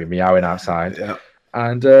just going to be meowing outside. Yeah.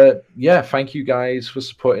 And yeah, thank you guys for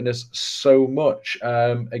supporting us so much.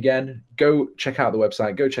 Again, go check out the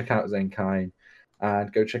website. Go check out Zenkein.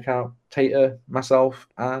 And go check out Tater, myself,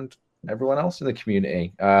 and everyone else in the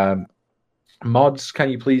community. Mods,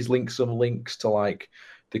 can you please link some links to like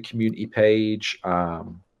the community page,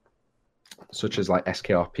 such as like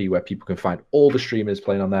SKRP, where people can find all the streamers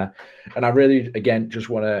playing on there. And I really, again, just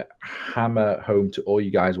want to hammer home to all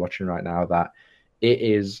you guys watching right now that it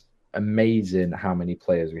is amazing how many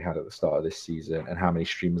players we had at the start of this season and how many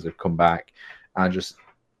streamers have come back and just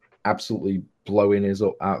absolutely blowing us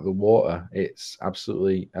up out of the water. It's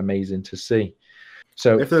absolutely amazing to see.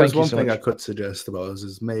 So if there's one thing I could suggest about us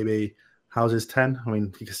is maybe Houses 10. I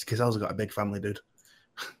mean, because Kizel's got a big family, dude.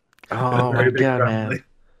 Oh my god, man.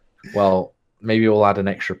 Well, maybe we'll add an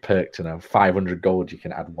extra perk to 500 gold. You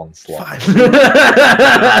can add one slot.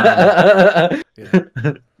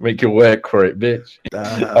 Make you work for it, bitch.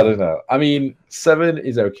 I don't know. I mean, 7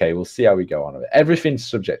 is okay. We'll see how we go on with it. Everything's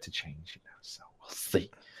subject to change, so we'll see.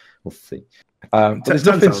 We'll see. But there's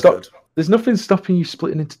nothing stopping you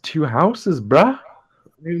splitting into 2 houses, bruh.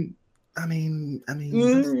 I mean,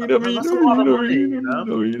 that's a lot of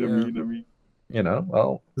money,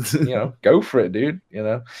 well, go for it, dude.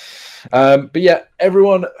 But yeah,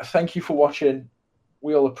 everyone, thank you for watching.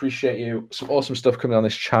 We all appreciate you. Some awesome stuff coming on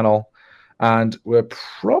this channel, and we're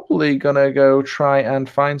probably gonna go try and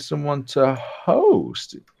find someone to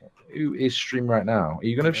host. Who is streaming right now? Are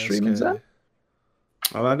you gonna stream in Zen?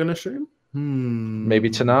 Am I gonna stream? Maybe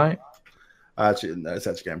tonight. Actually, no, it's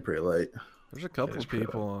actually getting pretty late. There's a couple of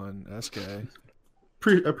people on SK.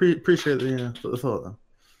 Appreciate the thought though.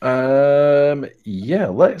 Yeah,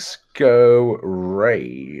 let's go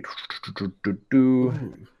raid.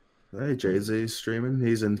 Hey, Jay-Z's streaming.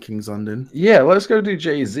 He's in King's Landing. Yeah, let's go do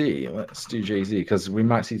Jay-Z. Let's do Jay-Z because we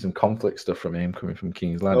might see some conflict stuff from him coming from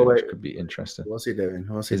King's Landing, which could be interesting. What's he doing?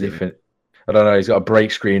 I don't know. He's got a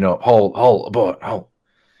break screen up. Hold.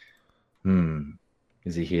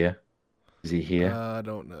 Is he here? I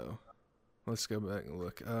don't know. Let's go back and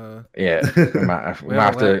look. Yeah, we might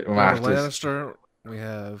have to. Lannister. We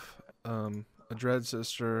have a Dread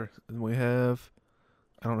Sister, and we have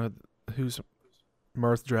I don't know who's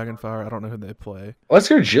Mirth Dragonfire. I don't know who they play. Let's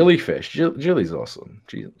go Jellyfish. Jilly's awesome.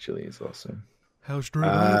 Jilly is awesome. How's Drew?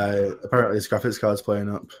 Apparently his graphics card's playing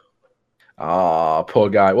up. Ah, poor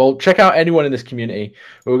guy. Well, check out anyone in this community.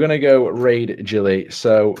 We're gonna go raid Jilly.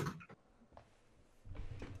 So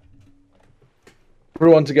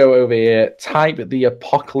everyone to go over here, type the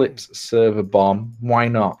Apocalypse server bomb. Why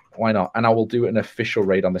not? And I will do an official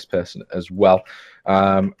raid on this person as well.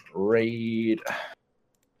 Raid.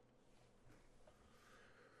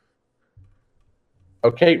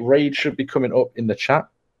 Okay, raid should be coming up in the chat.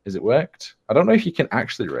 Is it worked? I don't know if you can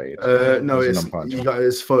actually raid. No, it's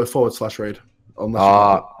 /raid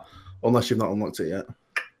unless you've not unlocked it yet.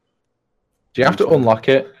 Do you have to unlock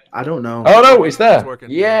it? I don't know. Oh no, it's there.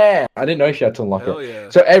 Yeah, I didn't know if you had to unlock it. Yeah.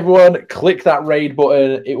 So everyone, click that raid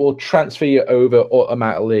button. It will transfer you over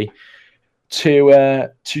automatically to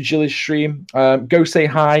Jilly's stream. Go say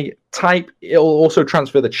hi. Type. It'll also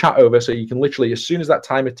transfer the chat over, so you can literally, as soon as that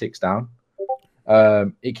timer ticks down,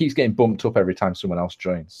 it keeps getting bumped up every time someone else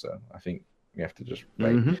joins. So I think you have to just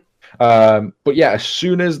wait. But yeah, as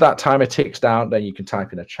soon as that timer ticks down, then you can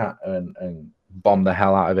type in a chat and bomb the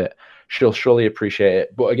hell out of it. She'll surely appreciate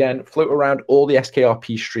it. But again, float around all the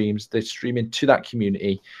SKRP streams. They're streaming to that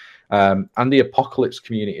community and the Apocalypse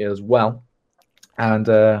community as well. And,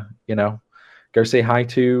 you know, go say hi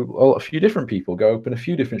to a few different people. Go open a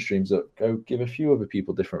few different streams up. Go give a few other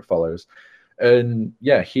people different follows. And,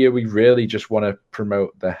 yeah, here we really just want to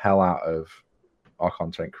promote the hell out of our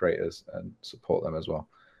content creators and support them as well.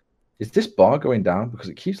 Is this bar going down? Because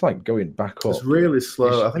it keeps, like, going back up. It's really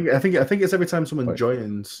slow. I think it's every time someone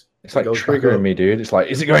joins. It's like triggering me, dude. It's like,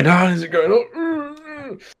 is it going down? Is it going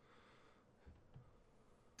up?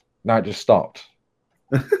 No, it just stopped.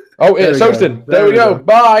 Oh, it's hosting. There we go.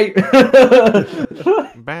 Bye.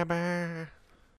 Bye bye.